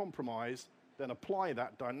indicators of compromise, then apply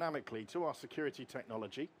that dynamically to our security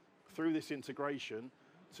technology through this integration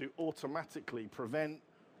to automatically prevent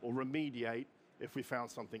or remediate if we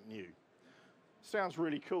found something new. Sounds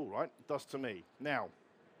really cool, right? It does to me. Now,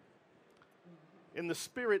 in the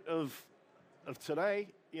spirit of today,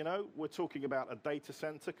 you know, we're talking about a data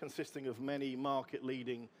center consisting of many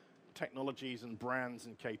market-leading technologies and brands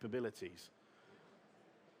and capabilities.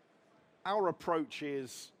 Our approach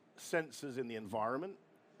is sensors in the environment.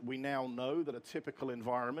 We now know that a typical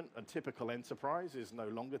environment, a typical enterprise is no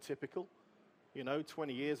longer typical. You know,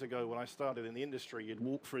 20 years ago when I started in the industry, you'd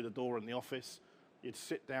walk through the door in the office, you'd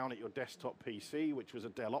sit down at your desktop PC, which was a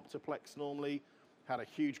Dell Optiplex normally, had a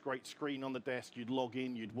huge, great screen on the desk, you'd log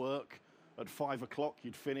in, you'd work. At 5 o'clock,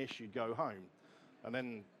 you'd finish, you'd go home. And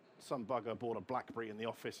then some bugger bought a BlackBerry in the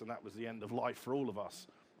office, and that was the end of life for all of us.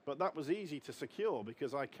 But that was easy to secure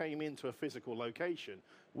because I came into a physical location.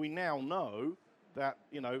 We now know that,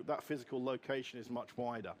 you know, that physical location is much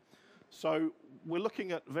wider. So we're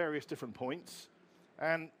looking at various different points,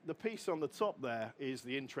 and the piece on the top there is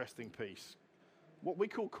the interesting piece. What we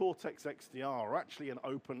call Cortex XDR, or actually an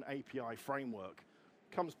open API framework,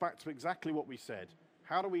 comes back to exactly what we said.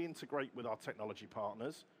 How do we integrate with our technology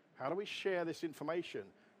partners? How do we share this information?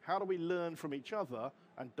 How do we learn from each other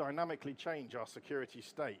and dynamically change our security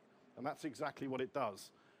state? And that's exactly what it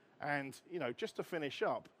does. And, you know, just to finish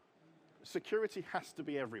up, security has to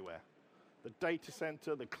be everywhere. The data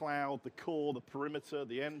center, the cloud, the core, the perimeter,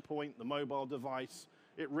 the endpoint, the mobile device,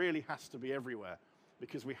 it really has to be everywhere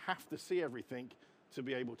because we have to see everything to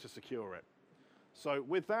be able to secure it. So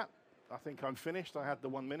with that, I think I'm finished. I had the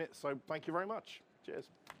 1 minute, so thank you very much. Cheers.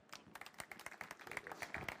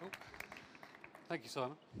 Cool. Thank you,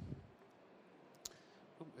 Simon.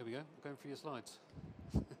 Oh, here we go. I'm going through your slides.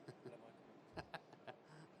 There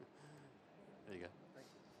you go.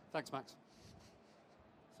 Thanks, Max.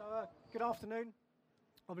 So, good afternoon.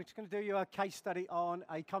 I'm just going to do you a case study on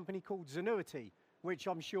a company called Zenuity, which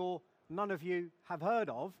I'm sure none of you have heard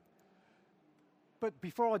of. But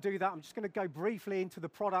before I do that, I'm just going to go briefly into the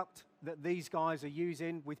product that these guys are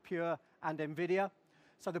using with Pure and NVIDIA.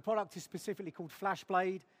 So the product is specifically called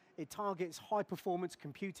FlashBlade. It targets high-performance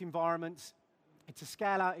compute environments. It's a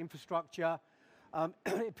scale-out infrastructure.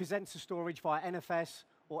 It presents the storage via NFS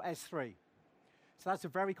or S3. So that's a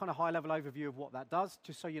very kind of high-level overview of what that does,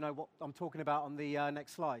 just so you know what I'm talking about on the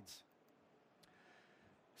next slides.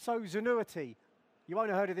 So Zenuity, you won't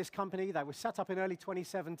have heard of this company. They were set up in early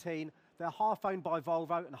 2017. They're half owned by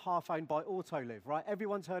Volvo and half owned by Autoliv, right?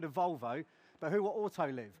 Everyone's heard of Volvo, but who are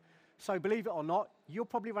Autoliv? So believe it or not, you're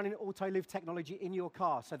probably running Autoliv technology in your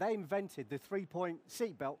car. So they invented the three-point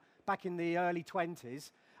seatbelt back in the early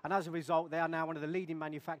 20s, and as a result, they are now one of the leading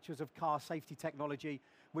manufacturers of car safety technology,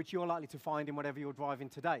 which you're likely to find in whatever you're driving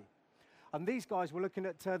today. And these guys were looking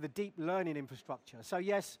at the deep learning infrastructure. So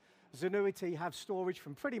yes, Zenuity have storage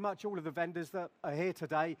from pretty much all of the vendors that are here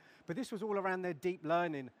today, but this was all around their deep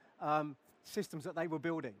learning systems that they were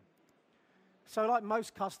building. So like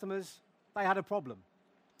most customers, they had a problem,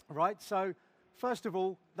 right? So first of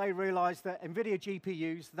all, they realized that NVIDIA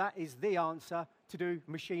GPUs, that is the answer to do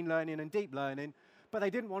machine learning and deep learning, but they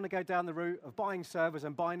didn't want to go down the route of buying servers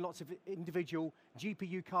and buying lots of individual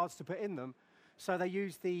GPU cards to put in them. So they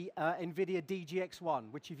used the NVIDIA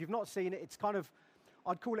DGX-1, which if you've not seen it, it's kind of,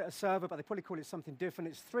 I'd call it a server, but they probably call it something different.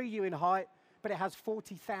 It's 3U in height, but it has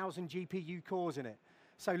 40,000 GPU cores in it.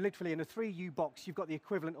 So literally in a 3U box, you've got the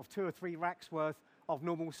equivalent of 2 or 3 racks worth of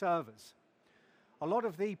normal servers. A lot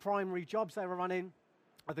of the primary jobs they were running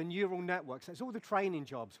are the neural networks. It's all the training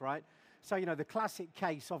jobs, right? So, you know, the classic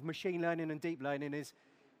case of machine learning and deep learning is,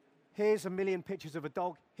 here's 1 million pictures of a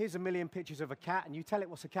dog, here's 1 million pictures of a cat, and you tell it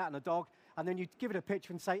what's a cat and a dog, and then you give it a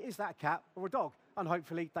picture and say, is that a cat or a dog? And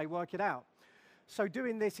hopefully they work it out. So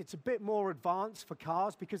doing this, it's a bit more advanced for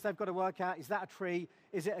cars because they've got to work out, is that a tree?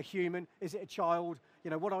 Is it a human? Is it a child?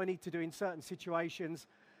 You know, what do I need to do in certain situations?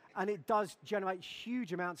 And it does generate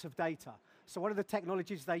huge amounts of data. So one of the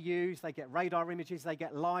technologies they use, they get radar images, they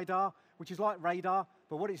get LiDAR, which is like radar,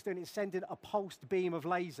 but what it's doing is sending a pulsed beam of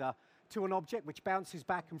laser to an object which bounces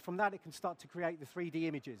back, and from that it can start to create the 3D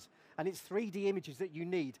images. And it's 3D images that you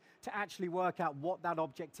need to actually work out what that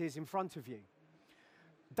object is in front of you.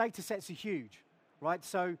 Data sets are huge, right?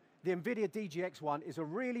 So the NVIDIA DGX-1 is a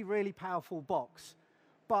really, really powerful box,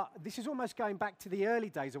 But this is almost going back to the early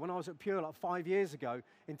days of when I was at Pure like 5 years ago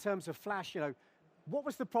in terms of flash. What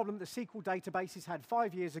was the problem that SQL databases had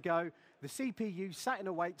 5 years ago? The CPU sat in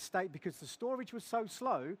a wait state because the storage was so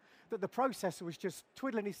slow that the processor was just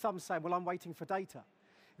twiddling his thumbs saying, well, I'm waiting for data.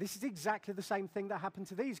 This is exactly the same thing that happened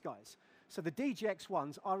to these guys. So the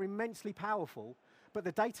DGX-1s are immensely powerful, but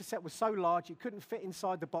the data set was so large it couldn't fit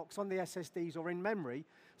inside the box on the SSDs or in memory,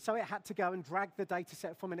 so it had to go and drag the data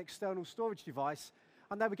set from an external storage device,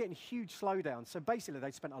 and they were getting huge slowdowns. So basically,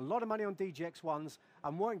 they spent a lot of money on DGX-1s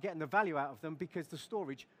and weren't getting the value out of them because the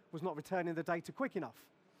storage was not returning the data quick enough.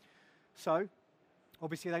 So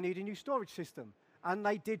obviously, they need a new storage system. And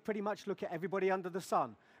they did pretty much look at everybody under the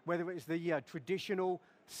sun, whether it was the traditional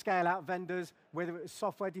scale-out vendors, whether it was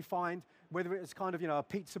software-defined, whether it was kind of a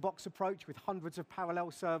pizza box approach with hundreds of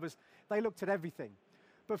parallel servers. They looked at everything.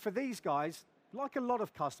 But for these guys, like a lot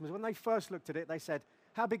of customers, when they first looked at it, they said,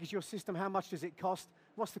 how big is your system? How much does it cost?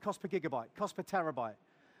 What's the cost per gigabyte? Cost per terabyte?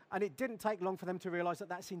 And it didn't take long for them to realize that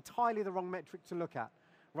that's entirely the wrong metric to look at,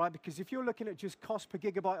 right? Because if you're looking at just cost per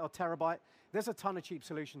gigabyte or terabyte, there's a ton of cheap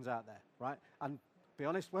solutions out there, right? And to be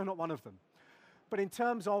honest, we're not one of them. But in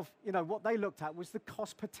terms of, what they looked at was the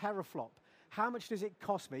cost per teraflop. How much does it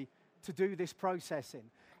cost me to do this processing?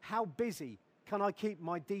 How busy can I keep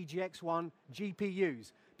my DGX-1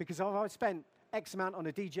 GPUs? Because if I spent X amount on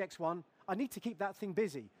a DGX-1, I need to keep that thing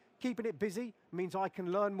busy. Keeping it busy means I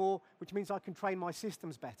can learn more, which means I can train my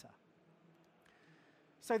systems better.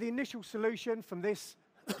 So the initial solution from this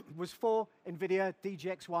was 4 NVIDIA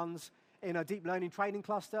DGX-1s in a deep learning training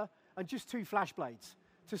cluster and just 2 FlashBlades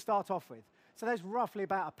to start off with. So there's roughly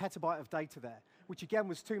about a petabyte of data there, which again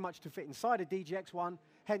was too much to fit inside a DGX-1,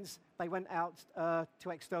 hence they went out to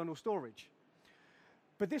external storage.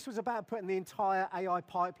 But this was about putting the entire AI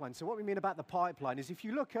pipeline. So what we mean about the pipeline is if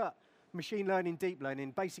you look at machine learning, deep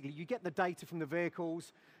learning, basically you get the data from the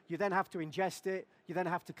vehicles, you then have to ingest it, you then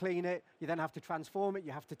have to clean it, you then have to transform it,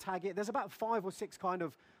 you have to tag it. There's about 5 or 6 kind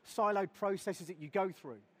of siloed processes that you go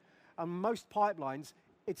through. And most pipelines,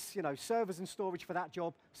 it's servers and storage for that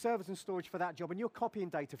job, servers and storage for that job, and you're copying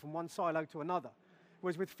data from one silo to another.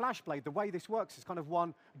 Whereas with FlashBlade, the way this works is kind of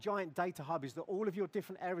one giant data hub, is that all of your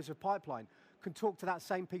different areas of pipeline can talk to that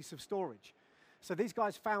same piece of storage. So these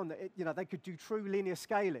guys found that they could do true linear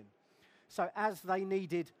scaling. So as they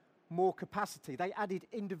needed more capacity, they added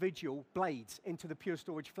individual blades into the Pure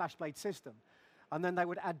Storage FlashBlade system. And then they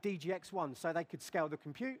would add DGX-1 so they could scale the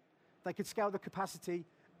compute, they could scale the capacity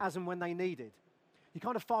as and when they needed. You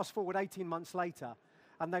kind of fast forward 18 months later,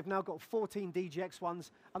 and they've now got 14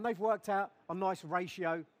 DGX-1s, and they've worked out a nice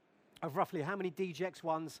ratio of roughly how many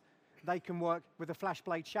DGX-1s they can work with a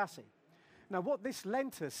FlashBlade chassis. Now, what this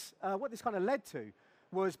kind of led to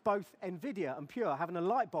was both NVIDIA and Pure having a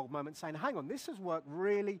light bulb moment saying, hang on, this has worked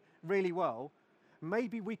really, really well.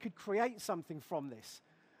 Maybe we could create something from this.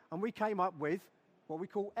 And we came up with what we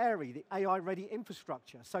call AIRI, the AI-ready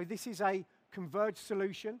infrastructure. So this is a converged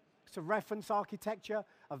solution. It's a reference architecture,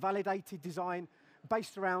 a validated design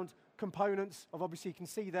based around components of, obviously you can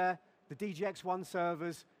see there, the DGX-1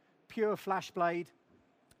 servers, Pure FlashBlade,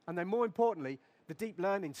 and then more importantly, the deep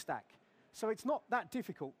learning stack. So it's not that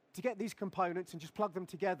difficult to get these components and just plug them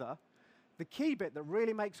together. The key bit that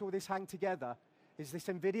really makes all this hang together is this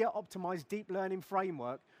NVIDIA optimized deep learning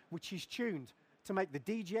framework, which is tuned to make the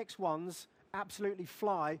DGX-1s absolutely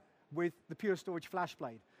fly with the Pure Storage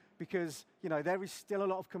FlashBlade. Because there is still a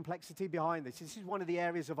lot of complexity behind this. This is one of the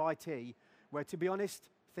areas of IT where, to be honest,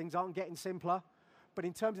 things aren't getting simpler. But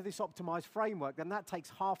in terms of this optimized framework, then that takes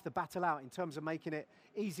half the battle out in terms of making it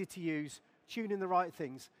easy to use, tuning the right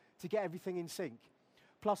things to get everything in sync.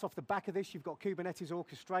 Plus, off the back of this, you've got Kubernetes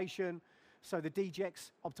orchestration, so the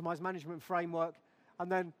DGX optimized management framework,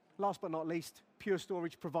 and then, last but not least, Pure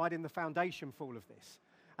Storage providing the foundation for all of this.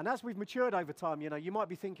 And as we've matured over time, you might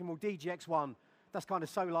be thinking, well, DGX-1, that's kind of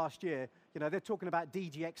so last year. They're talking about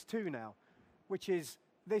DGX-2 now, which is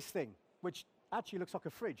this thing, which actually looks like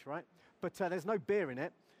a fridge, right? But there's no beer in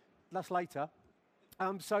it. That's later.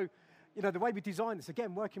 So the way we designed this,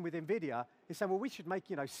 again, working with NVIDIA, is saying, well, we should make,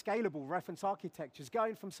 scalable reference architectures,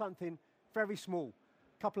 going from something very small,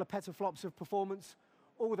 a couple of petaflops of performance,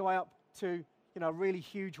 all the way up to, a really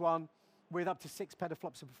huge one with up to 6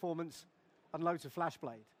 petaflops of performance and loads of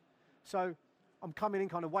FlashBlade. So I'm coming in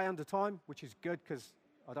kind of way under time, which is good because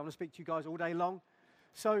I don't want to speak to you guys all day long.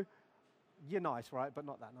 So you're nice, right? But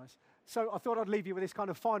not that nice. So I thought I'd leave you with this kind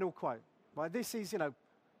of final quote. Right? This is,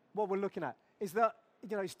 what we're looking at, is that,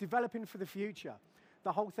 it's developing for the future.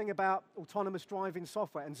 The whole thing about autonomous driving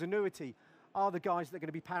software and Zenuity are the guys that are going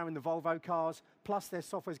to be powering the Volvo cars, plus their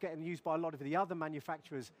software is getting used by a lot of the other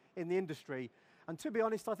manufacturers in the industry. And to be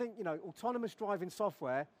honest, I think, autonomous driving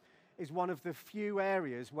software is one of the few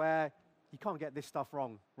areas where you can't get this stuff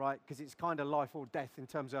wrong, right? Because it's kind of life or death in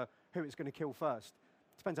terms of who it's going to kill first.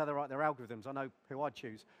 Depends how they write their algorithms. I know who I'd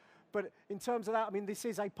choose. But in terms of that, I mean, this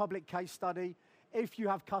is a public case study. If you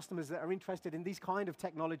have customers that are interested in these kind of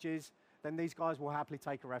technologies, then these guys will happily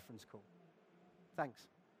take a reference call. Thanks.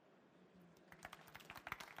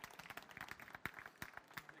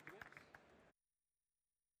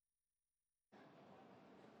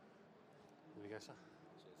 There you go, sir.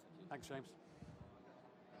 Thanks, James.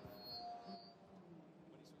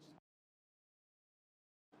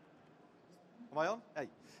 Am I on? Hey,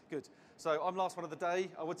 good. So I'm last one of the day.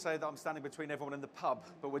 I would say that I'm standing between everyone in the pub,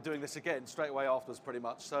 but we're doing this again straight away afterwards pretty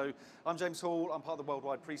much. So I'm James Hall. I'm part of the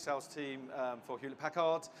worldwide pre-sales team for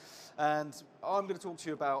Hewlett-Packard. And I'm going to talk to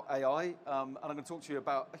you about AI, and I'm going to talk to you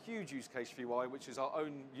about a huge use case for UI, which is our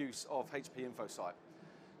own use of HP InfoSight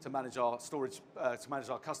to manage our storage, to manage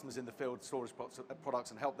our customers in the field storage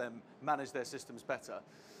products and help them manage their systems better.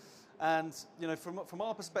 And from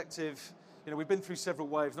our perspective, we've been through several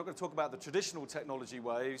waves. I'm not going to talk about the traditional technology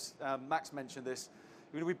waves. Max mentioned this.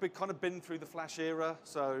 We've kind of been through the Flash era.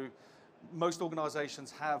 So most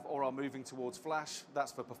organizations have or are moving towards Flash.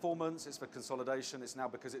 That's for performance. It's for consolidation. It's now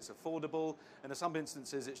because it's affordable. And in some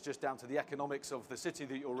instances, it's just down to the economics of the city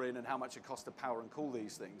that you're in and how much it costs to power and cool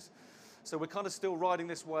these things. So we're kind of still riding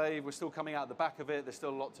this wave. We're still coming out the back of it. There's still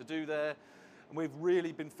a lot to do there. And we've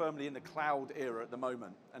really been firmly in the cloud era at the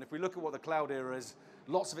moment. And if we look at what the cloud era is,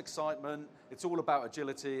 lots of excitement. It's all about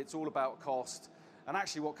agility. It's all about cost. And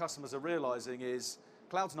actually what customers are realizing is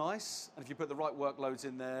cloud's nice. And if you put the right workloads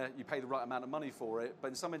in there, you pay the right amount of money for it. But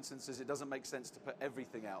in some instances, it doesn't make sense to put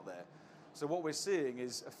everything out there. So what we're seeing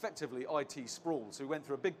is effectively IT sprawl. So we went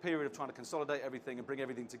through a big period of trying to consolidate everything and bring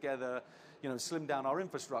everything together, slim down our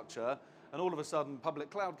infrastructure. And all of a sudden, public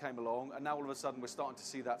cloud came along, and now all of a sudden, we're starting to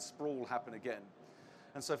see that sprawl happen again.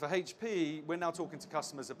 And so for HP, we're now talking to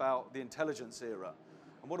customers about the intelligence era.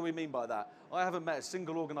 And what do we mean by that? I haven't met a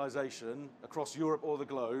single organization across Europe or the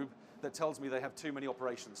globe that tells me they have too many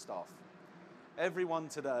operations staff. Everyone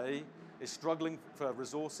today is struggling for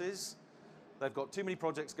resources. They've got too many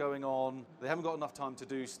projects going on. They haven't got enough time to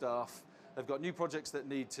do stuff. They've got new projects that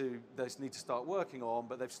they need to start working on,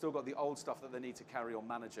 but they've still got the old stuff that they need to carry on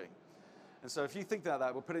managing. And so if you think about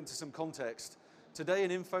that, we'll put it into some context. Today in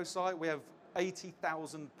InfoSight, we have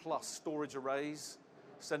 80,000 plus storage arrays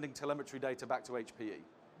sending telemetry data back to HPE.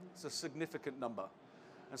 It's a significant number.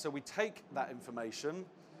 And so we take that information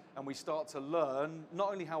and we start to learn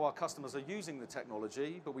not only how our customers are using the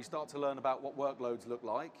technology, but we start to learn about what workloads look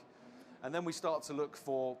like. And then we start to look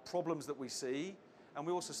for problems that we see. And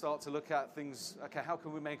we also start to look at things, okay, how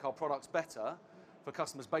can we make our products better for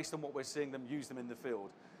customers based on what we're seeing them use them in the field?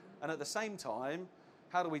 And at the same time,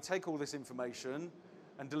 how do we take all this information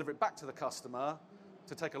and deliver it back to the customer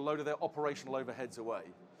to take a load of their operational overheads away?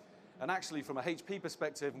 And actually, from a HP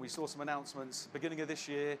perspective, and we saw some announcements beginning of this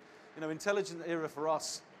year, intelligent era for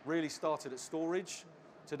us really started at storage.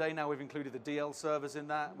 Today now we've included the DL servers in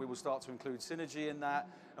that. We will start to include Synergy in that.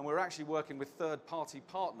 And we're actually working with third-party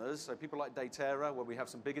partners, so people like Datera, where we have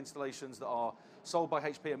some big installations that are sold by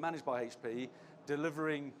HP and managed by HP,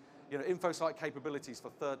 delivering InfoSight capabilities for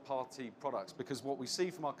third-party products, because what we see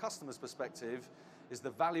from our customers' perspective is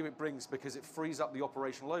the value it brings because it frees up the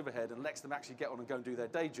operational overhead and lets them actually get on and go and do their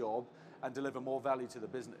day job and deliver more value to the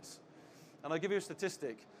business. And I'll give you a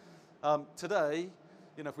statistic. Today,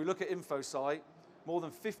 if we look at InfoSight, more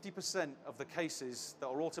than 50% of the cases that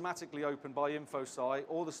are automatically opened by InfoSight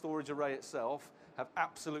or the storage array itself have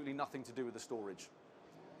absolutely nothing to do with the storage.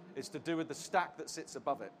 It's to do with the stack that sits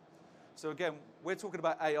above it. So again, we're talking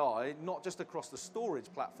about AI, not just across the storage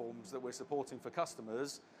platforms that we're supporting for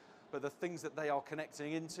customers, but the things that they are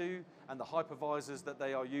connecting into and the hypervisors that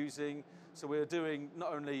they are using. So we're doing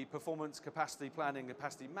not only performance, capacity planning,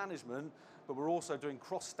 capacity management, but we're also doing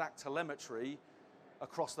cross-stack telemetry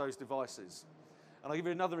across those devices. And I'll give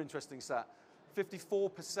you another interesting stat.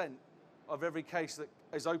 54% of every case that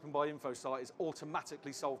is opened by InfoSight is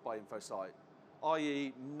automatically solved by InfoSight,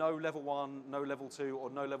 i.e. no level 1, no level 2,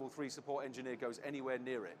 or no level 3 support engineer goes anywhere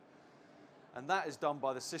near it. And that is done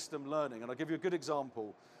by the system learning. And I'll give you a good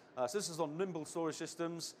example. So this is on Nimble Storage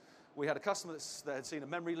Systems. We had a customer that had seen a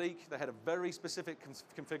memory leak. They had a very specific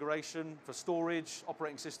configuration for storage,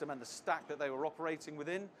 operating system, and the stack that they were operating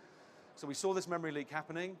within. So we saw this memory leak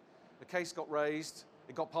happening. The case got raised.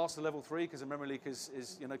 It got past the level 3 because a memory leak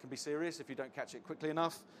can be serious if you don't catch it quickly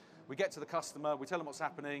enough. We get to the customer. We tell them what's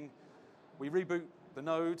happening. We reboot the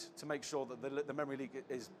node to make sure that the memory leak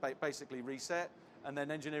is basically reset, and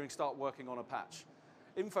then engineering start working on a patch.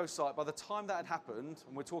 InfoSight, by the time that had happened,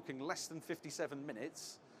 and we're talking less than 57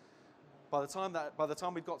 minutes, by the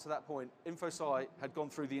time we'd got to that point, InfoSight had gone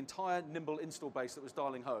through the entire Nimble install base that was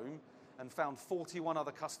dialing home and found 41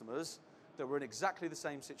 other customers that were in exactly the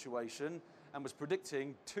same situation and was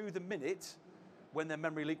predicting to the minute when their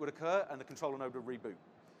memory leak would occur and the controller node would reboot.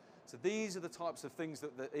 So these are the types of things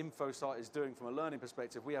that the InfoSight is doing from a learning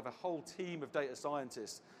perspective. We have a whole team of data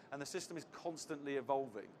scientists, and the system is constantly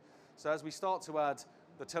evolving. So as we start to add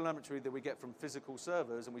the telemetry that we get from physical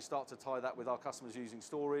servers, and we start to tie that with our customers using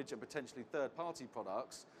storage and potentially third-party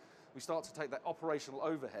products, we start to take that operational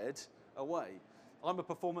overhead away. I'm a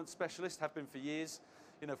performance specialist, have been for years.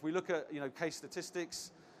 If we look at case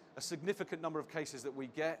statistics, a significant number of cases that we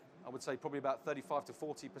get, I would say probably about 35 to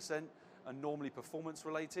 40%, are normally performance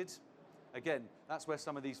related. Again, that's where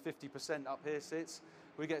some of these 50% up here sits.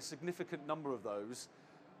 We get a significant number of those.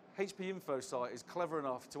 HP InfoSight is clever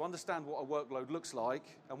enough to understand what a workload looks like,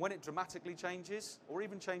 and when it dramatically changes, or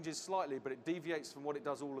even changes slightly, but it deviates from what it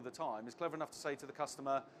does all of the time, is clever enough to say to the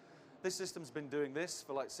customer, this system's been doing this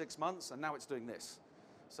for like 6 months, and now it's doing this.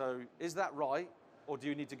 So is that right? Or do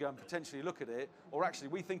you need to go and potentially look at it? Or actually,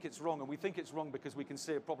 we think it's wrong, and we think it's wrong because we can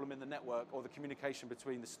see a problem in the network or the communication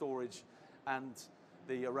between the storage and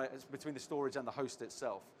the array, between the storage and the host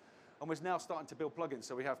itself. And we're now starting to build plugins.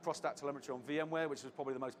 So we have cross-stack telemetry on VMware, which is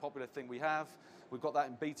probably the most popular thing we have. We've got that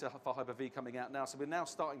in beta for Hyper-V coming out now. So we're now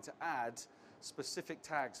starting to add specific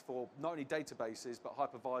tags for not only databases, but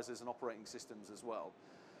hypervisors and operating systems as well.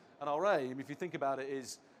 And our aim, if you think about it,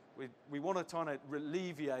 is we want to try to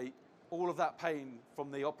alleviate all of that pain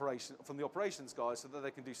from the operations guys so that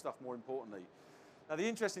they can do stuff more importantly. Now, the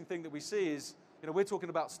interesting thing that we see is, we're talking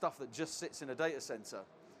about stuff that just sits in a data center,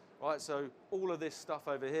 right? So all of this stuff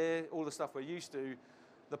over here, all the stuff we're used to,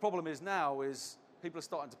 the problem is now is people are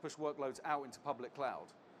starting to push workloads out into public cloud.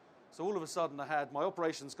 So all of a sudden I had my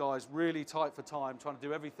operations guys really tight for time trying to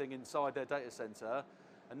do everything inside their data center.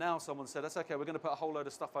 And now someone said, that's okay, we're going to put a whole load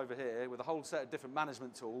of stuff over here with a whole set of different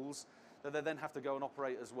management tools that they then have to go and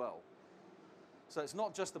operate as well. So it's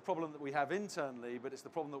not just the problem that we have internally, but it's the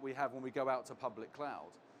problem that we have when we go out to public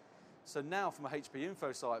cloud. So now from a HP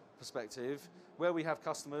InfoSight perspective, where we have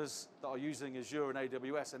customers that are using Azure and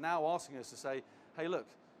AWS are now asking us to say, hey, look,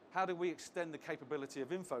 how do we extend the capability of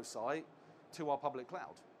InfoSight to our public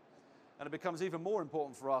cloud? And it becomes even more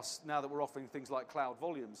important for us now that we're offering things like cloud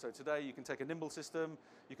volumes. So today you can take a Nimble system,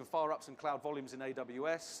 you can fire up some cloud volumes in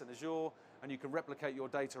AWS and Azure, and you can replicate your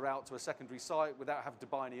data out to a secondary site without having to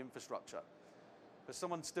buy any infrastructure. But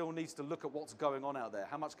someone still needs to look at what's going on out there.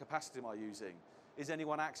 How much capacity am I using? Is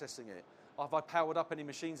anyone accessing it? Have I powered up any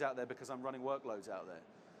machines out there because I'm running workloads out there?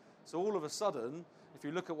 So all of a sudden, if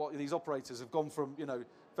you look at what these operators have gone from,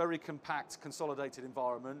 very compact, consolidated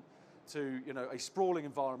environment to, a sprawling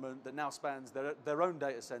environment that now spans their own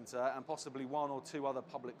data center and possibly one or two other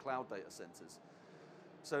public cloud data centers.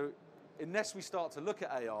 So unless we start to look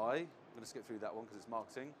at AI, I'm going to skip through that one because it's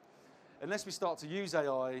marketing. Unless we start to use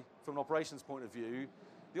AI from an operations point of view,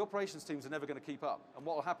 the operations teams are never going to keep up. And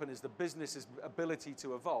what will happen is the business's ability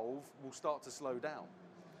to evolve will start to slow down.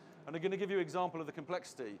 And I'm going to give you an example of the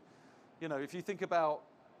complexity. If you think about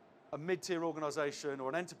a mid-tier organization or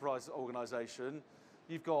an enterprise organization,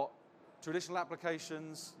 you've got traditional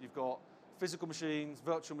applications, you've got physical machines,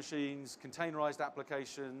 virtual machines, containerized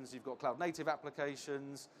applications, you've got cloud-native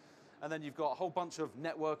applications, and then you've got a whole bunch of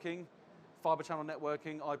networking, fiber channel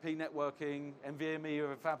networking, IP networking, NVMe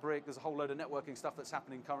over Fabric. There's a whole load of networking stuff that's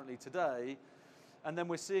happening currently today. And then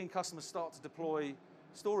we're seeing customers start to deploy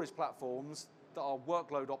storage platforms that are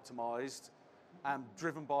workload optimized and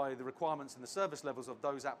driven by the requirements and the service levels of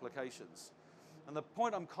those applications. And the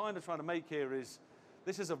point I'm kind of trying to make here is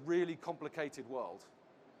this is a really complicated world.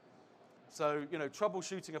 So,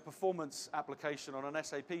 troubleshooting a performance application on an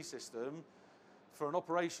SAP system for an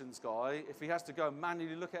operations guy, if he has to go and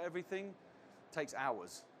manually look at everything, takes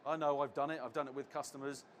hours. I know, I've done it with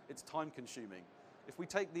customers, it's time consuming. If we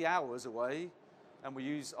take the hours away and we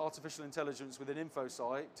use artificial intelligence within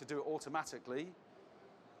InfoSight to do it automatically,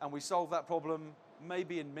 and we solve that problem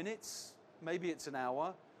maybe in minutes, maybe it's an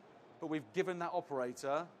hour, but we've given that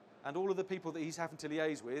operator and all of the people that he's having to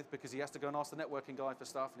liaise with, because he has to go and ask the networking guy for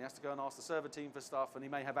stuff, and he has to go and ask the server team for stuff, and he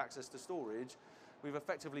may have access to storage, we've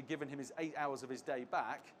effectively given him his 8 hours of his day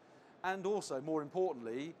back, and also, more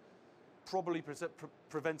importantly, probably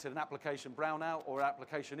prevented an application brownout or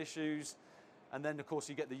application issues, and then, of course,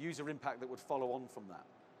 you get the user impact that would follow on from that.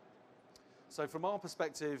 So from our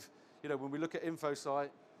perspective, when we look at InfoSight,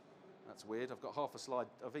 that's weird, I've got half a slide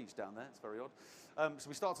of each down there, it's very odd. So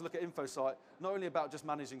we start to look at InfoSight, not only about just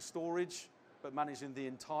managing storage, but managing the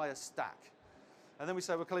entire stack. And then we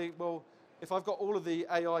say, okay, well, if I've got all of the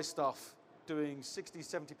AI stuff doing 60,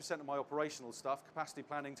 70% of my operational stuff, capacity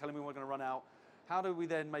planning, telling me when we're going to run out, how do we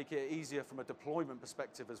then make it easier from a deployment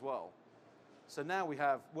perspective as well? So now we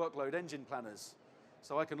have workload engine planners.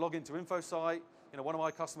 So I can log into InfoSight. You know, one of my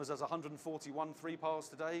customers has 141 3PARs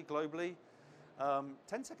today globally.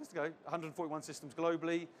 10 seconds to go, 141 systems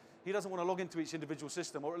globally. He doesn't want to log into each individual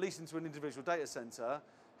system, or at least into an individual data center.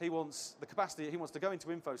 He wants the capacity, he wants to go into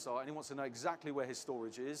InfoSight, and he wants to know exactly where his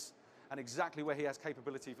storage is and exactly where he has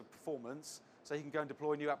capability for performance, so he can go and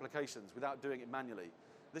deploy new applications without doing it manually.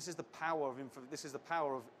 This is the power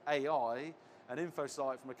of AI and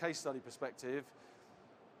InfoSight from a case study perspective.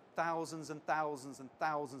 Thousands and thousands and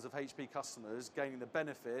thousands of HP customers gaining the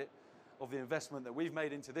benefit of the investment that we've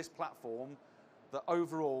made into this platform that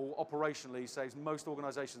overall, operationally, saves most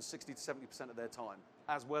organizations 60 to 70% of their time,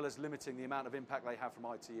 as well as limiting the amount of impact they have from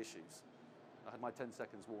IT issues. I had my 10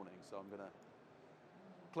 seconds warning, so I'm going to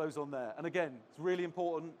close on there. And again, it's really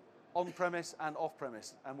important, on-premise and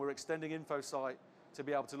off-premise, and we're extending InfoSight to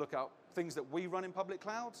be able to look at things that we run in public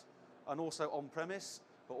clouds and also on-premise,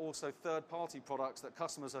 but also third-party products that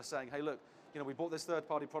customers are saying, hey, look, you know, we bought this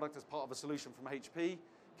third-party product as part of a solution from HP.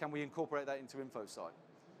 Can we incorporate that into InfoSight?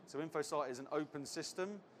 So InfoSight is an open system,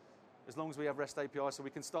 as long as we have REST API, so we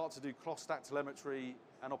can start to do cross-stack telemetry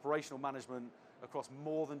and operational management across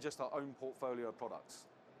more than just our own portfolio of products.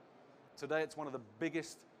 Today, it's one of the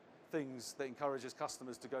biggest things that encourages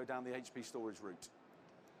customers to go down the HP storage route.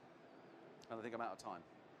 And I think I'm out of time.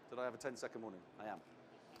 Did I have a 10-second warning? I am.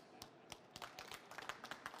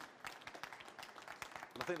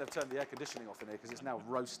 And I think they've turned the air conditioning off in here because it's now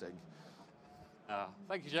roasting.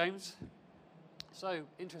 Thank you, James. So,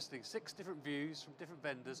 interesting, 6 different views from different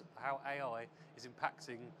vendors how AI is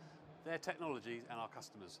impacting their technologies and our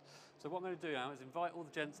customers. So what I'm going to do now is invite all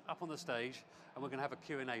the gents up on the stage, and we're going to have a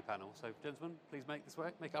Q&A panel. So, gentlemen, please make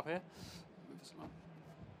it up here. Move this along.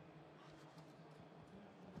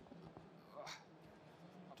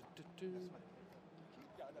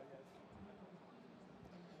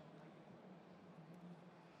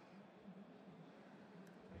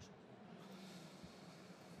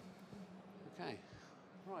 Okay,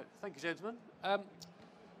 right, thank you, gentlemen.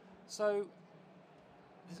 So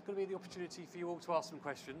this is going to be the opportunity for you all to ask some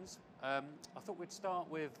questions. I thought we'd start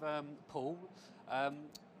with Paul.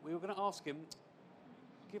 We were going to ask him,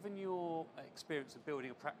 given your experience of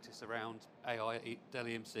building a practice around AI at Dell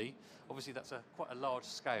EMC, obviously that's quite a large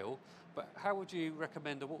scale, but how would you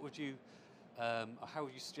recommend, or what would you, how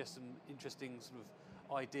would you suggest some interesting sort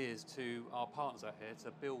of ideas to our partners out here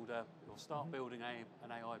to build or start building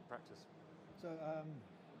an AI practice? So,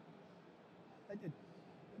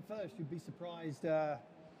 first, you'd be surprised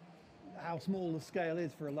how small the scale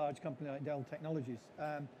is for a large company like Dell Technologies.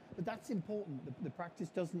 But that's important. The practice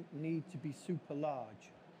doesn't need to be super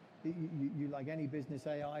large. You like any business,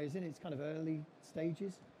 AI is in its kind of early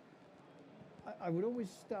stages. I would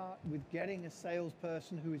always start with getting a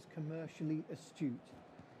salesperson who is commercially astute.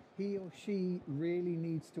 He or she really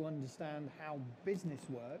needs to understand how business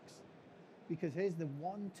works, because here's the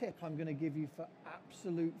one tip I'm going to give you for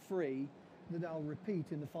absolute free that I'll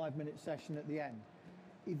repeat in the 5-minute session at the end.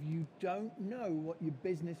 If you don't know what your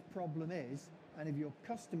business problem is, and if your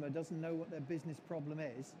customer doesn't know what their business problem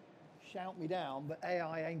is, shout me down, but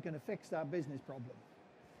AI ain't going to fix that business problem.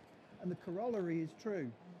 And the corollary is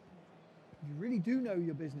true. If you really do know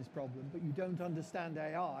your business problem, but you don't understand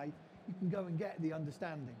AI, you can go and get the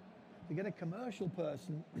understanding. To get a commercial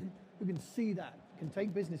person who can see that, can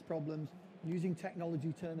take business problems, using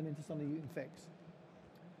technology, turn them into something you can fix.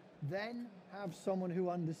 Then have someone who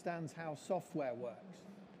understands how software works.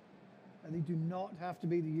 And they do not have to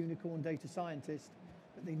be the unicorn data scientist,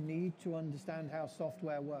 but they need to understand how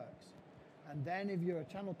software works. And then if you're a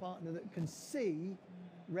channel partner that can see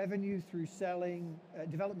revenue through selling,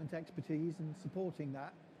 development expertise and supporting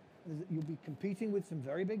that, you'll be competing with some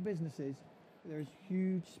very big businesses. There's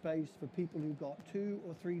huge space for people who've got 2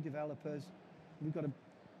 or 3 developers. We've got a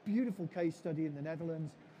beautiful case study in the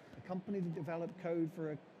Netherlands, a company that developed code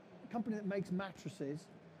for a company that makes mattresses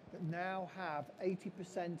that now have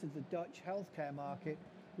 80% of the Dutch healthcare market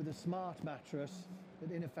with a smart mattress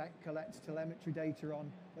that in effect collects telemetry data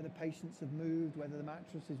on whether patients have moved, whether the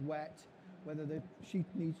mattress is wet, whether the sheet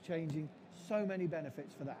needs changing. So many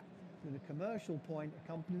benefits for that. At a commercial point, a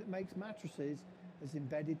company that makes mattresses has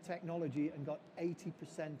embedded technology and got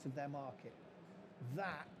 80% of their market.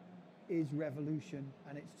 That is revolution,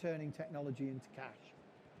 and it's turning technology into cash.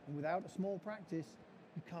 And without a small practice,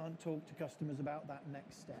 you can't talk to customers about that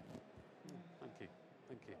next step. Thank you,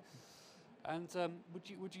 thank you. And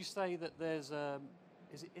would you say that there's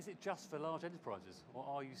is it just for large enterprises, or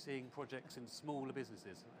are you seeing projects in smaller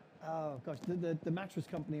businesses? Oh gosh, the mattress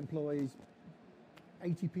company employs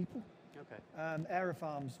 80 people. Okay.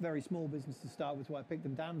 Aerofarm's very small business to start with, so I picked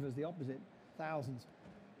them. Danvers the opposite, thousands.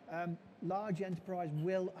 Large enterprise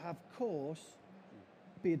will, of course,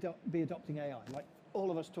 be adopting AI. Like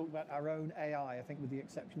all of us talk about our own AI, I think with the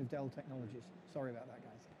exception of Dell Technologies. Sorry about that,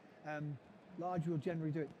 guys. Large will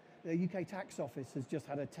generally do it. The UK Tax Office has just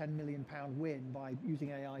had a £10 million win by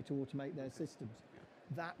using AI to automate their systems.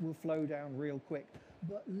 That will flow down real quick.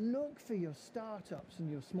 But look for your startups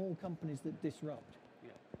and your small companies that disrupt.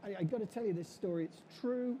 Yeah. I got to tell you this story. It's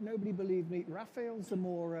true. Nobody believed me. Rafael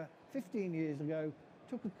Zamora, 15 years ago,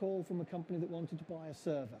 took a call from a company that wanted to buy a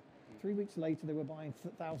server. 3 weeks later, they were buying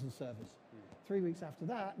 1,000 servers. 3 weeks after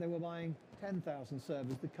that, they were buying 10,000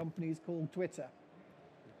 servers. The company is called Twitter.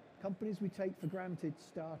 Companies we take for granted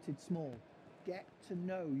started small. Get to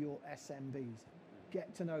know your SMBs.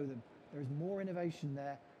 Get to know them. There's more innovation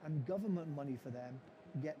there and government money for them.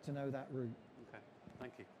 Get to know that route. Okay,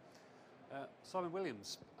 thank you. Simon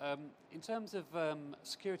Williams, in terms of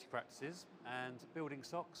security practices and building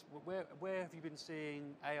SOCs, where have you been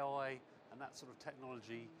seeing AI and that sort of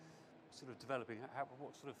technology sort of developing?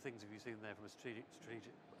 What sort of things have you seen there from a strategic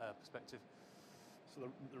perspective?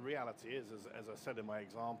 So the reality is, as I said in my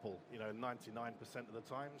example, 99% of the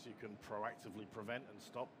times you can proactively prevent and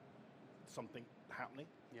stop something happening.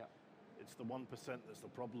 Yeah. It's the 1% that's the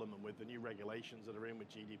problem, and with the new regulations that are in with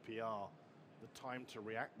GDPR, the time to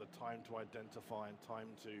react, the time to identify, and time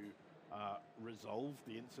to resolve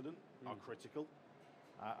the incident are critical.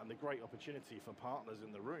 And the great opportunity for partners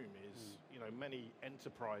in the room is, many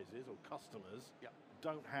enterprises or customers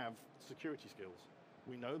don't have security skills.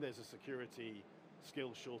 We know there's a security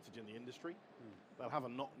skills shortage in the industry. They'll have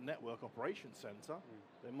a network operations center.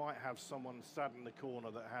 They might have someone sat in the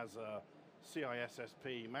corner that has a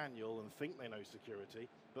CISSP manual and think they know security,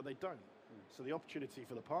 but they don't. So the opportunity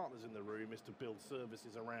for the partners in the room is to build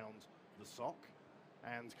services around the SOC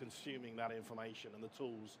and consuming that information and the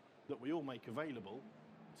tools that we all make available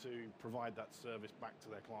to provide that service back to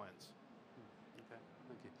their clients. Okay,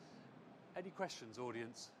 thank you. Any questions,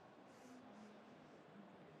 audience?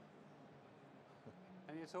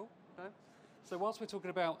 Any at all? No? So whilst we're talking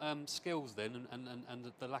about skills then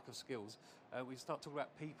and the lack of skills, we start talking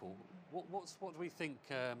about people. What do we think,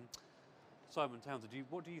 Simon Townsend,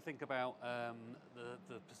 what do you think about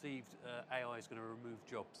the perceived AI is going to remove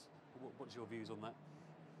jobs? What's your views on that?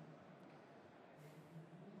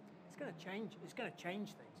 It's going to change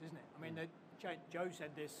things, isn't it? I mean, Joe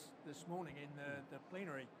said this morning in the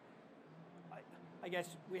plenary. I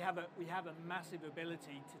guess we have a massive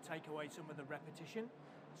ability to take away some of the repetition.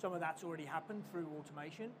 Some of that's already happened through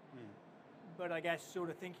automation. But I guess sort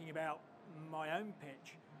of thinking about my own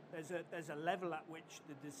pitch, there's a level at which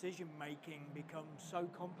the decision making becomes so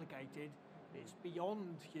complicated, it's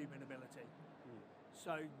beyond human ability.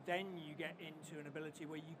 So then you get into an ability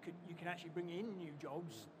where you can actually bring in new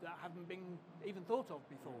jobs that haven't been even thought of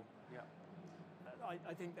before. Yeah.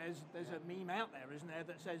 I think there's a meme out there, isn't there,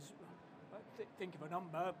 that says, think of a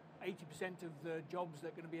number, 80% of the jobs that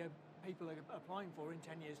are going to be people are applying for in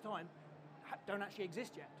 10 years' time don't actually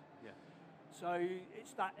exist yet. Yeah. So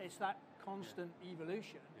it's that constant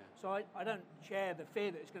evolution. Yeah. So I don't share the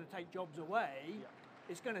fear that it's going to take jobs away. Yeah.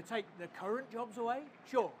 It's going to take the current jobs away,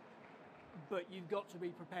 sure, but you've got to be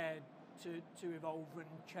prepared to evolve and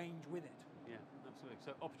change with it. Yeah, absolutely.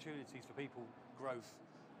 So opportunities for people, growth,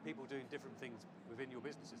 people doing different things within your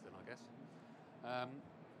businesses then, I guess.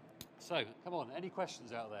 So, come on, any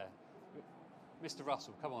questions out there? Mr.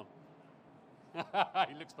 Russell, come on.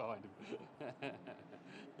 He looks behind him.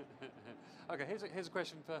 Okay, here's a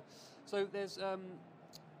question for... So there's,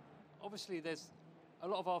 obviously there's a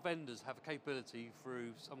lot of our vendors have a capability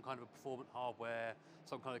through some kind of a performant hardware,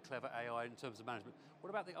 some kind of clever AI in terms of management. What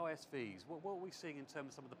about the ISVs? What are we seeing in terms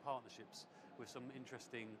of some of the partnerships with some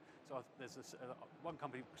interesting... So there's one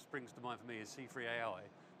company that springs to mind for me is C3 AI.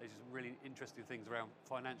 There's some really interesting things around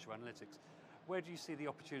financial analytics. Where do you see the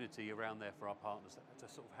opportunity around there for our partners to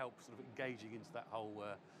sort of help sort of engaging into that whole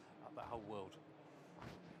world?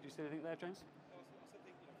 Do you see anything there, James? I also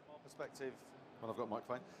think from our perspective, well, I've got a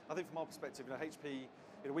microphone. I think from our perspective, HP,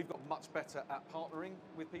 we've got much better at partnering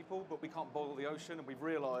with people, but we can't boil the ocean, and we've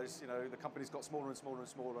realised, the company's got smaller and smaller and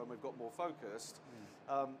smaller, and we've got more focused,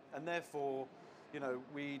 and therefore,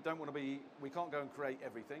 we can't go and create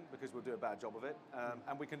everything because we'll do a bad job of it,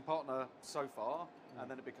 and we can partner so far, and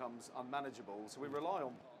then it becomes unmanageable. So we rely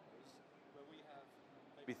on partners where we have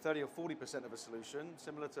maybe 30 or 40% of a solution,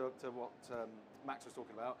 similar to what Max was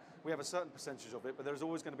talking about. We have a certain percentage of it, but there's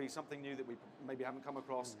always going to be something new that we maybe haven't come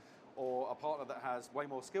across, or a partner that has way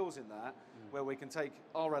more skills in that, where we can take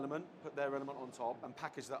our element, put their element on top, and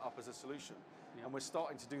package that up as a solution. Yeah. And we're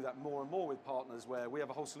starting to do that more and more with partners, where we have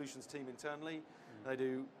a whole solutions team internally. They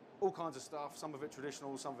do all kinds of stuff, some of it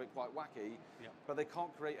traditional, some of it quite wacky, but they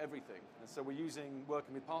can't create everything. And so we're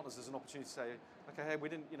working with partners as an opportunity to say, okay, hey, we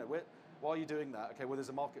didn't, why are you doing that? Okay, well, there's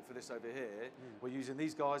a market for this over here. We're using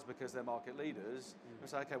these guys because they're market leaders. We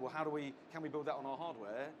say, okay, well, can we build that on our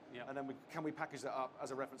hardware? And then can we package that up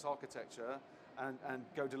as a reference architecture and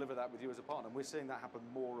go deliver that with you as a partner? And we're seeing that happen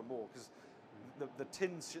more and more, because the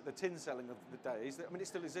tin selling of the days, I mean, it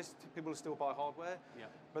still exists. People still buy hardware,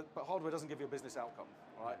 but hardware doesn't give you a business outcome,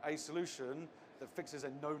 right? A solution that fixes a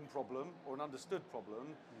known problem or an understood problem,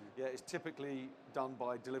 is typically done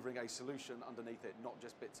by delivering a solution underneath it, not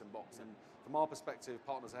just bits and bobs. And from our perspective,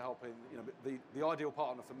 partners are helping. The ideal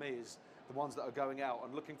partner for me is the ones that are going out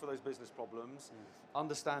and looking for those business problems,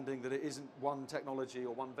 understanding that it isn't one technology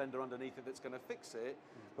or one vendor underneath it that's going to fix it,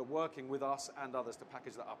 but working with us and others to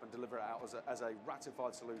package that up and deliver it out as a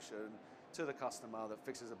ratified solution to the customer that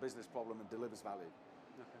fixes a business problem and delivers value.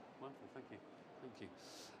 Okay, wonderful, thank you. Thank you.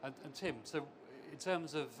 And Tim, so in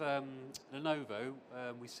terms of Lenovo,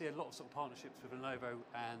 we see a lot of sort of partnerships with Lenovo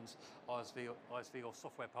and ISV or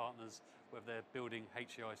software partners, whether they're building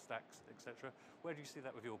HCI stacks, etc. Where do you see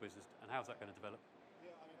that with your business, and how's that going to develop?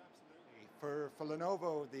 Yeah, I mean, absolutely. For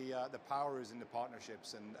Lenovo, the power is in the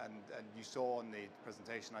partnerships, and you saw in the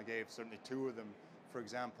presentation I gave certainly two of them, for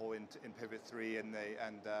example, in Pivot 3 and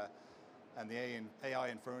the AI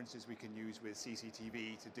inferences we can use with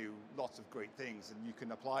CCTV to do lots of great things, and you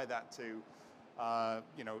can apply that to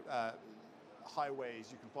highways,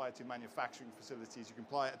 you can apply it to manufacturing facilities, you can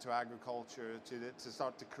apply it to agriculture, to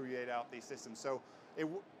start to create out these systems. So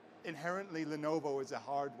inherently Lenovo is a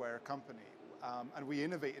hardware company, and we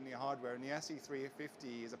innovate in the hardware, and the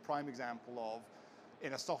SE350 is a prime example of,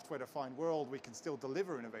 in a software-defined world, we can still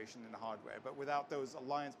deliver innovation in the hardware, but without those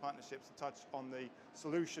alliance partnerships to touch on the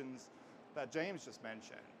solutions that James just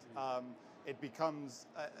mentioned, it becomes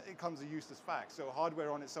a useless fact. So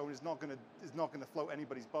hardware on its own is not going to float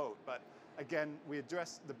anybody's boat. But again, we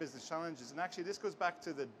address the business challenges, and actually this goes back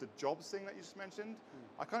to the jobs thing that you just mentioned.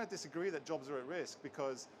 I kind of disagree that jobs are at risk,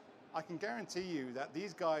 because I can guarantee you that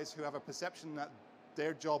these guys who have a perception that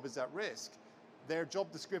their job is at risk, their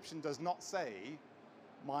job description does not say,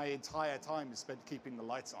 my entire time is spent keeping the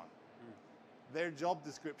lights on. Their job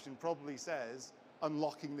description probably says,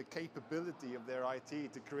 unlocking the capability of their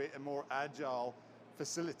IT to create a more agile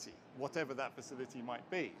facility, whatever that facility might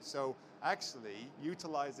be. So actually,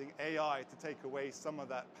 utilizing AI to take away some of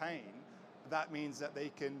that pain, that means that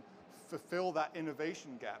they can fulfill that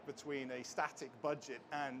innovation gap between a static budget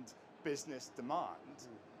and business demand,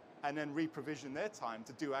 and then re-provision their time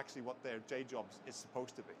to do actually what their J jobs is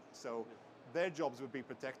supposed to be. So their jobs would be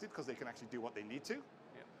protected because they can actually do what they need to.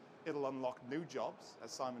 It'll unlock new jobs,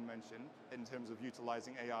 as Simon mentioned, in terms of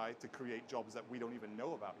utilizing AI to create jobs that we don't even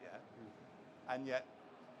know about yet, and yet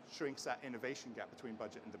shrinks that innovation gap between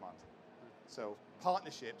budget and demand. So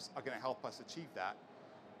partnerships are going to help us achieve that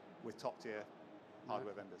with top-tier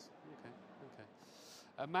hardware vendors.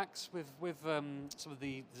 Okay. Max, with some of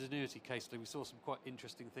the Zenuity case study, we saw some quite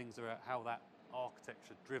interesting things about how that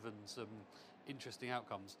architecture driven some interesting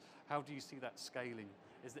outcomes. How do you see that scaling?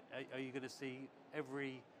 Are you going to see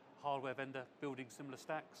every hardware vendor building similar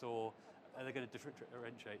stacks, or are they going to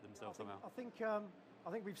differentiate themselves somehow?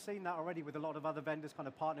 I think we've seen that already with a lot of other vendors kind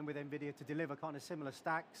of partnering with NVIDIA to deliver kind of similar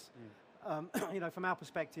stacks. From our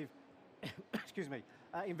perspective, excuse me,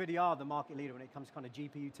 NVIDIA are the market leader when it comes to kind of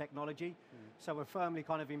GPU technology. So we're firmly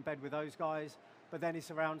kind of in bed with those guys. But then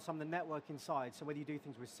it's around some of the networking side. So whether you do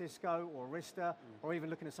things with Cisco or Arista, or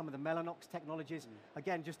even looking at some of the Mellanox technologies,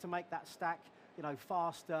 again, just to make that stack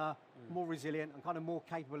faster, more resilient, and kind of more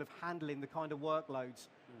capable of handling the kind of workloads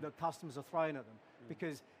that customers are throwing at them.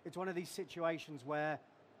 Because it's one of these situations where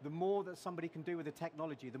the more that somebody can do with the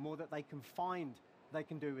technology, the more that they can find they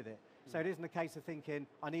can do with it. So it isn't a case of thinking,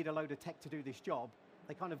 I need a load of tech to do this job.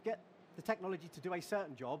 They kind of get the technology to do a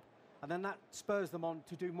certain job, and then that spurs them on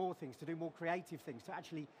to do more things, to do more creative things, to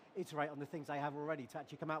actually iterate on the things they have already, to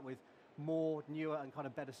actually come out with more, newer, and kind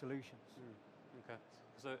of better solutions. Okay.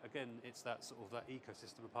 So again, it's that sort of that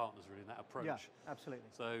ecosystem of partners, really, that approach. Yeah, absolutely.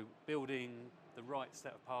 So building the right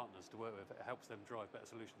set of partners to work with, it helps them drive better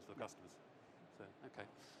solutions for the customers. So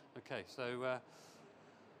okay. So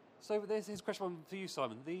here's a question for you,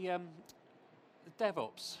 Simon. The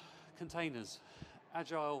DevOps, containers,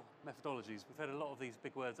 agile methodologies. We've heard a lot of these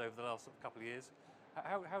big words over the last couple of years.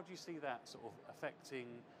 How do you see that sort of affecting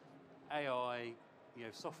AI,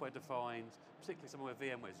 software defined, particularly somewhere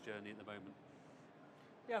VMware's journey at the moment?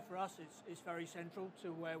 Yeah, for us, it's very central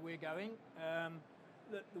to where we're going.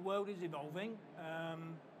 the world is evolving.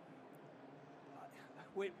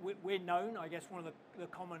 We're known, I guess, one of the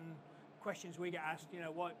common questions we get asked,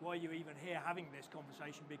 why are you even here having this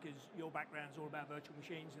conversation, because your background's all about virtual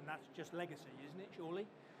machines and that's just legacy, isn't it, surely?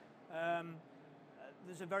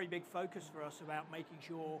 There's a very big focus for us about making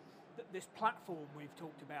sure that this platform we've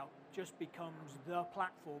talked about just becomes the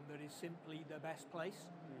platform that is simply the best place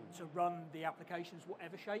to run the applications,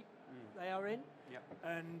 whatever shape they are in. Yep.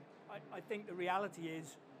 And I think the reality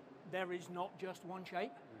is there is not just one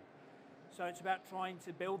shape. So it's about trying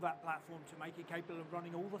to build that platform to make it capable of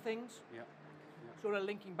running all the things. Yep. Sort of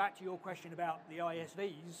linking back to your question about the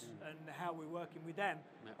ISVs and how we're working with them,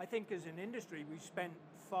 I think as an industry we've spent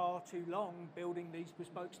far too long building these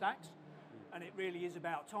bespoke stacks, and it really is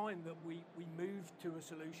about time that we move to a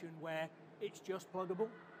solution where it's just pluggable.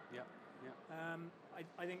 Yeah.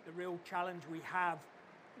 I think the real challenge we have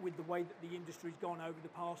with the way that the industry's gone over the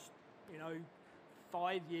past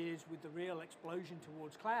 5 years with the real explosion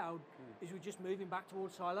towards cloud is we're just moving back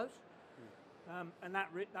towards silos, and that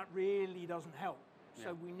really doesn't help.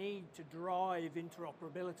 So we need to drive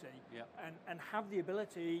interoperability and have the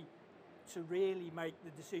ability to really make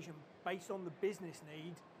the decision based on the business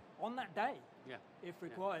need on that day, if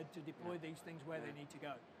required, to deploy these things where they need to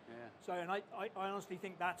go. So, and I honestly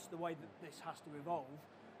think that's the way that this has to evolve,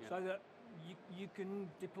 so that you can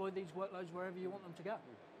deploy these workloads wherever you want them to go.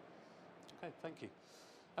 Okay, thank you.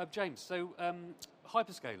 James, so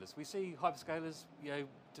hyperscalers, we see hyperscalers,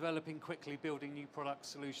 developing quickly, building new product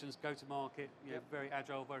solutions, go to market, very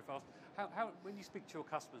agile, very fast. How when you speak to your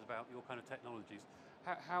customers about your kind of technologies,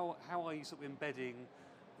 how are you sort of embedding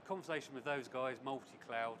the conversation with those guys,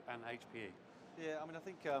 multi-cloud and HPE? Yeah, I mean, I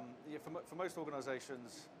think for most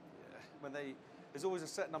organisations, there's always a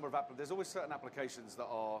set number of there's always certain applications that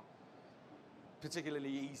are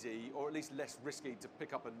particularly easy, or at least less risky to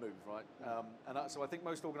pick up and move, right? So I think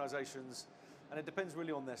most organisations, and it depends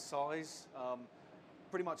really on their size,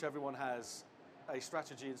 pretty much everyone has a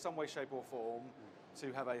strategy in some way, shape or form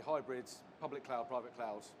to have a hybrid public cloud, private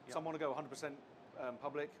cloud. Some want to go 100%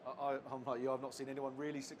 public. I'm like you, I've not seen anyone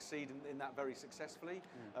really succeed in that very successfully,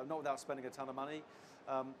 not without spending a ton of money.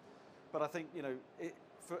 But I think,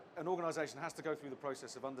 for an organisation has to go through the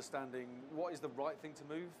process of understanding what is the right thing to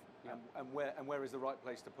move, and where is the right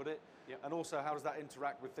place to put it, and also how does that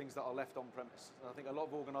interact with things that are left on premise. And I think a lot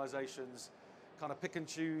of organisations kind of pick and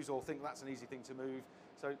choose or think that's an easy thing to move.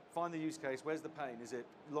 So find the use case. Where's the pain? Is it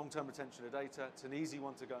long-term retention of data? It's an easy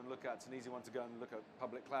one to go and look at. It's an easy one to go and look at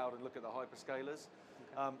public cloud and look at the hyperscalers.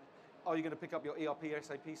 Okay. Are you going to pick up your ERP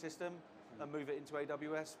SAP system and move it into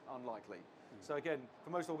AWS? Unlikely. So again,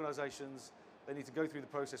 for most organisations, they need to go through the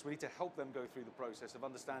process. We need to help them go through the process of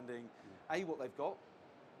understanding what they've got,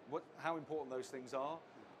 how important those things are,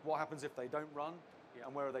 what happens if they don't run,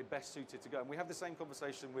 and where are they best suited to go. And we have the same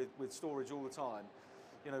conversation with storage all the time.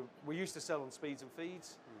 We used to sell on speeds and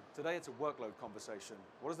feeds. Today it's a workload conversation.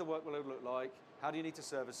 What does the workload look like? How do you need to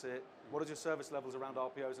service it? What are your service levels around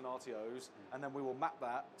RPOs and RTOs? And then we will map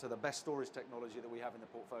that to the best storage technology that we have in the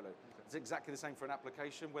portfolio. It's exactly the same for an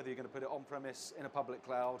application, whether you're going to put it on-premise, in a public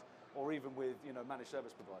cloud, or even with managed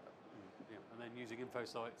service provider. And then using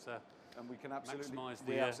InfoSight and we can absolutely maximise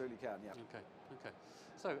we absolutely can, Okay.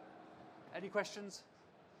 So, any questions?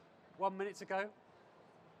 1 minute to go.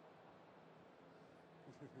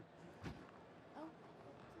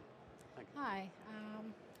 Hi,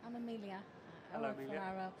 I'm Amelia. Hello, I work Amelia. for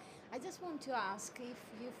Arrow. I just want to ask if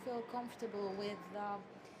you feel comfortable with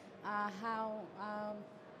how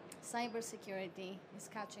cybersecurity is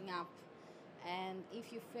catching up, and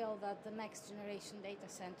if you feel that the next generation data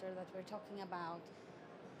center that we're talking about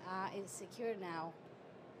is secure now.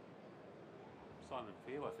 Simon,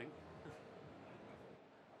 for you, I think. I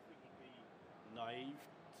think it'd be naive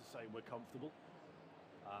to say we're comfortable.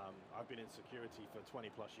 I've been in security for 20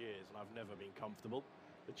 plus years and I've never been comfortable.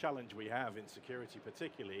 The challenge we have in security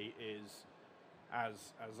particularly is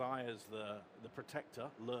as the protector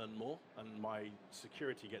learn more and my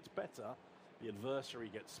security gets better, the adversary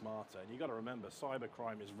gets smarter. And you've got to remember,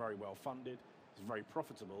 cybercrime is very well funded, it's very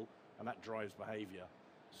profitable, and that drives behavior.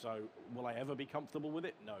 So will I ever be comfortable with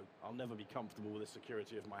it? No, I'll never be comfortable with the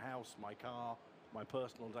security of my house, my car, my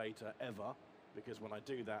personal data, ever. Because when I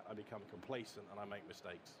do that, I become complacent and I make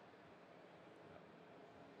mistakes.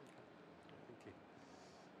 Thank you.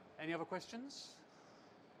 Any other questions?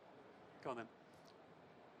 Go on then.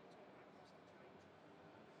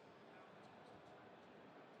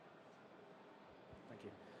 Thank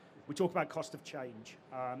you. We talk about cost of change.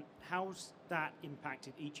 How's that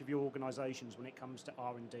impacted each of your organisations when it comes to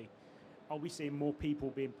R&D? Are we seeing more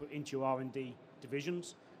people being put into your R&D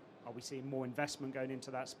divisions? Are we seeing more investment going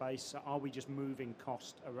into that space? Are we just moving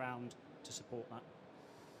cost around to support that?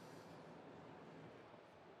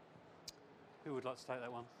 Who would like to take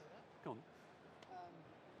that one? Go on.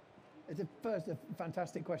 It's a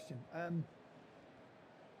fantastic question.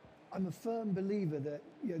 I'm a firm believer that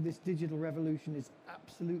this digital revolution is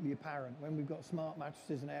absolutely apparent when we've got smart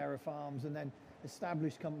mattresses and Aerofarms, and then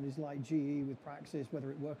established companies like GE with Praxis.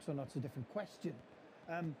 Whether it works or not is a different question.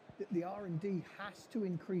 The R&D has to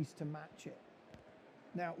increase to match it.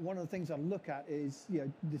 Now, one of the things I look at is,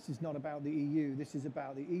 this is not about the EU. This is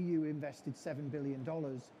about the EU invested $7 billion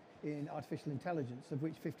in artificial intelligence, of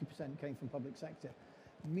which 50% came from public sector.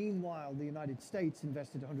 Meanwhile, the United States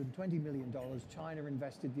invested $120 million. China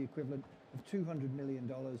invested the equivalent of $200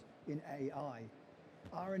 million in AI.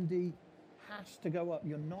 R&D has to go up.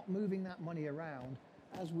 You're not moving that money around.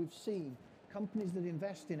 As we've seen, companies that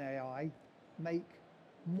invest in AI make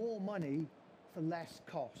more money for less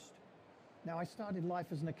cost. Now, I started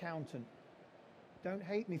life as an accountant. Don't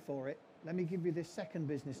hate me for it. Let me give you this second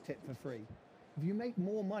business tip for free. If you make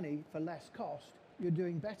more money for less cost, you're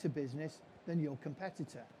doing better business than your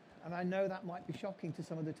competitor. And I know that might be shocking to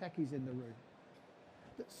some of the techies in the room.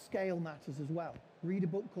 But scale matters as well. Read a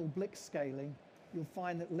book called Blitzscaling. You'll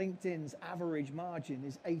find that LinkedIn's average margin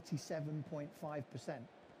is 87.5%.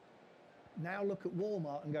 Now look at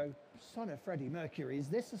Walmart and go, son of Freddie Mercury, is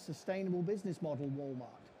this a sustainable business model,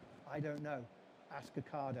 Walmart? I don't know. Ask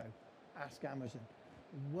Ocado, ask Amazon.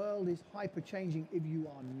 The world is hyper changing. If you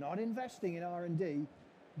are not investing in R&D,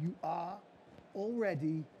 you are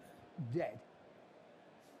already dead.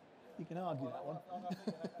 You can argue that one. I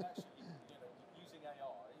think actually, using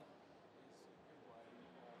AI is a good way of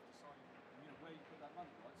deciding, where you put that money,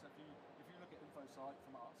 right? So if you look at InfoSight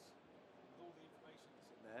from us, with all the information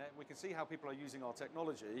that's in there, we can see how people are using our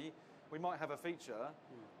technology. We might have a feature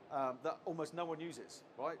that almost no one uses,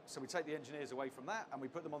 right? So we take the engineers away from that and we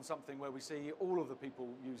put them on something where we see all of the people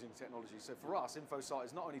using technology. So for us, InfoSight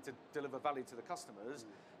is not only to deliver value to the customers,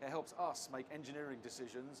 it helps us make engineering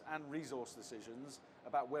decisions and resource decisions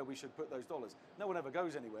about where we should put those dollars. No one ever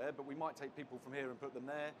goes anywhere, but we might take people from here and put them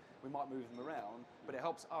there. We might move them around, but it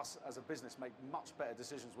helps us as a business make much better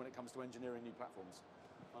decisions when it comes to engineering new platforms.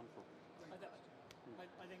 Wonderful.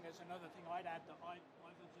 I think there's another thing I'd add that I've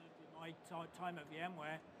observed in my time at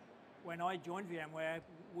VMware. When I joined VMware,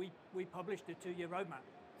 we published a 2-year roadmap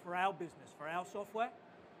for our business, for our software.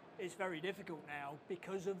 It's very difficult now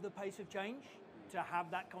because of the pace of change to have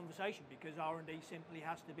that conversation, because R&D simply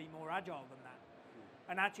has to be more agile than that.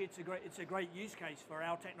 And actually, it's a great use case for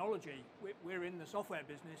our technology. We're in the software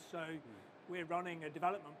business, so we're running a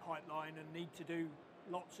development pipeline and need to do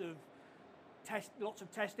lots of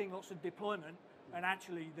testing, lots of deployment. And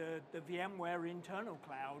actually, the VMware internal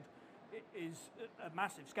cloud is a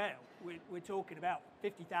massive scale. We're talking about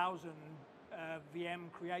 50,000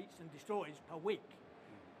 VM creates and destroys per week.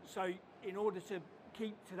 So in order to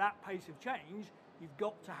keep to that pace of change, you've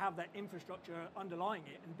got to have that infrastructure underlying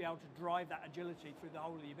it and be able to drive that agility through the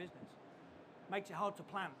whole of your business. Makes it hard to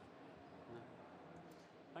plan.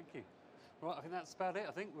 Thank you. Right, I think that's about it.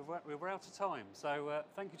 I think we're out of time. So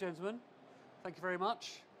thank you, gentlemen. Thank you very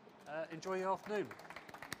much. Enjoy your afternoon.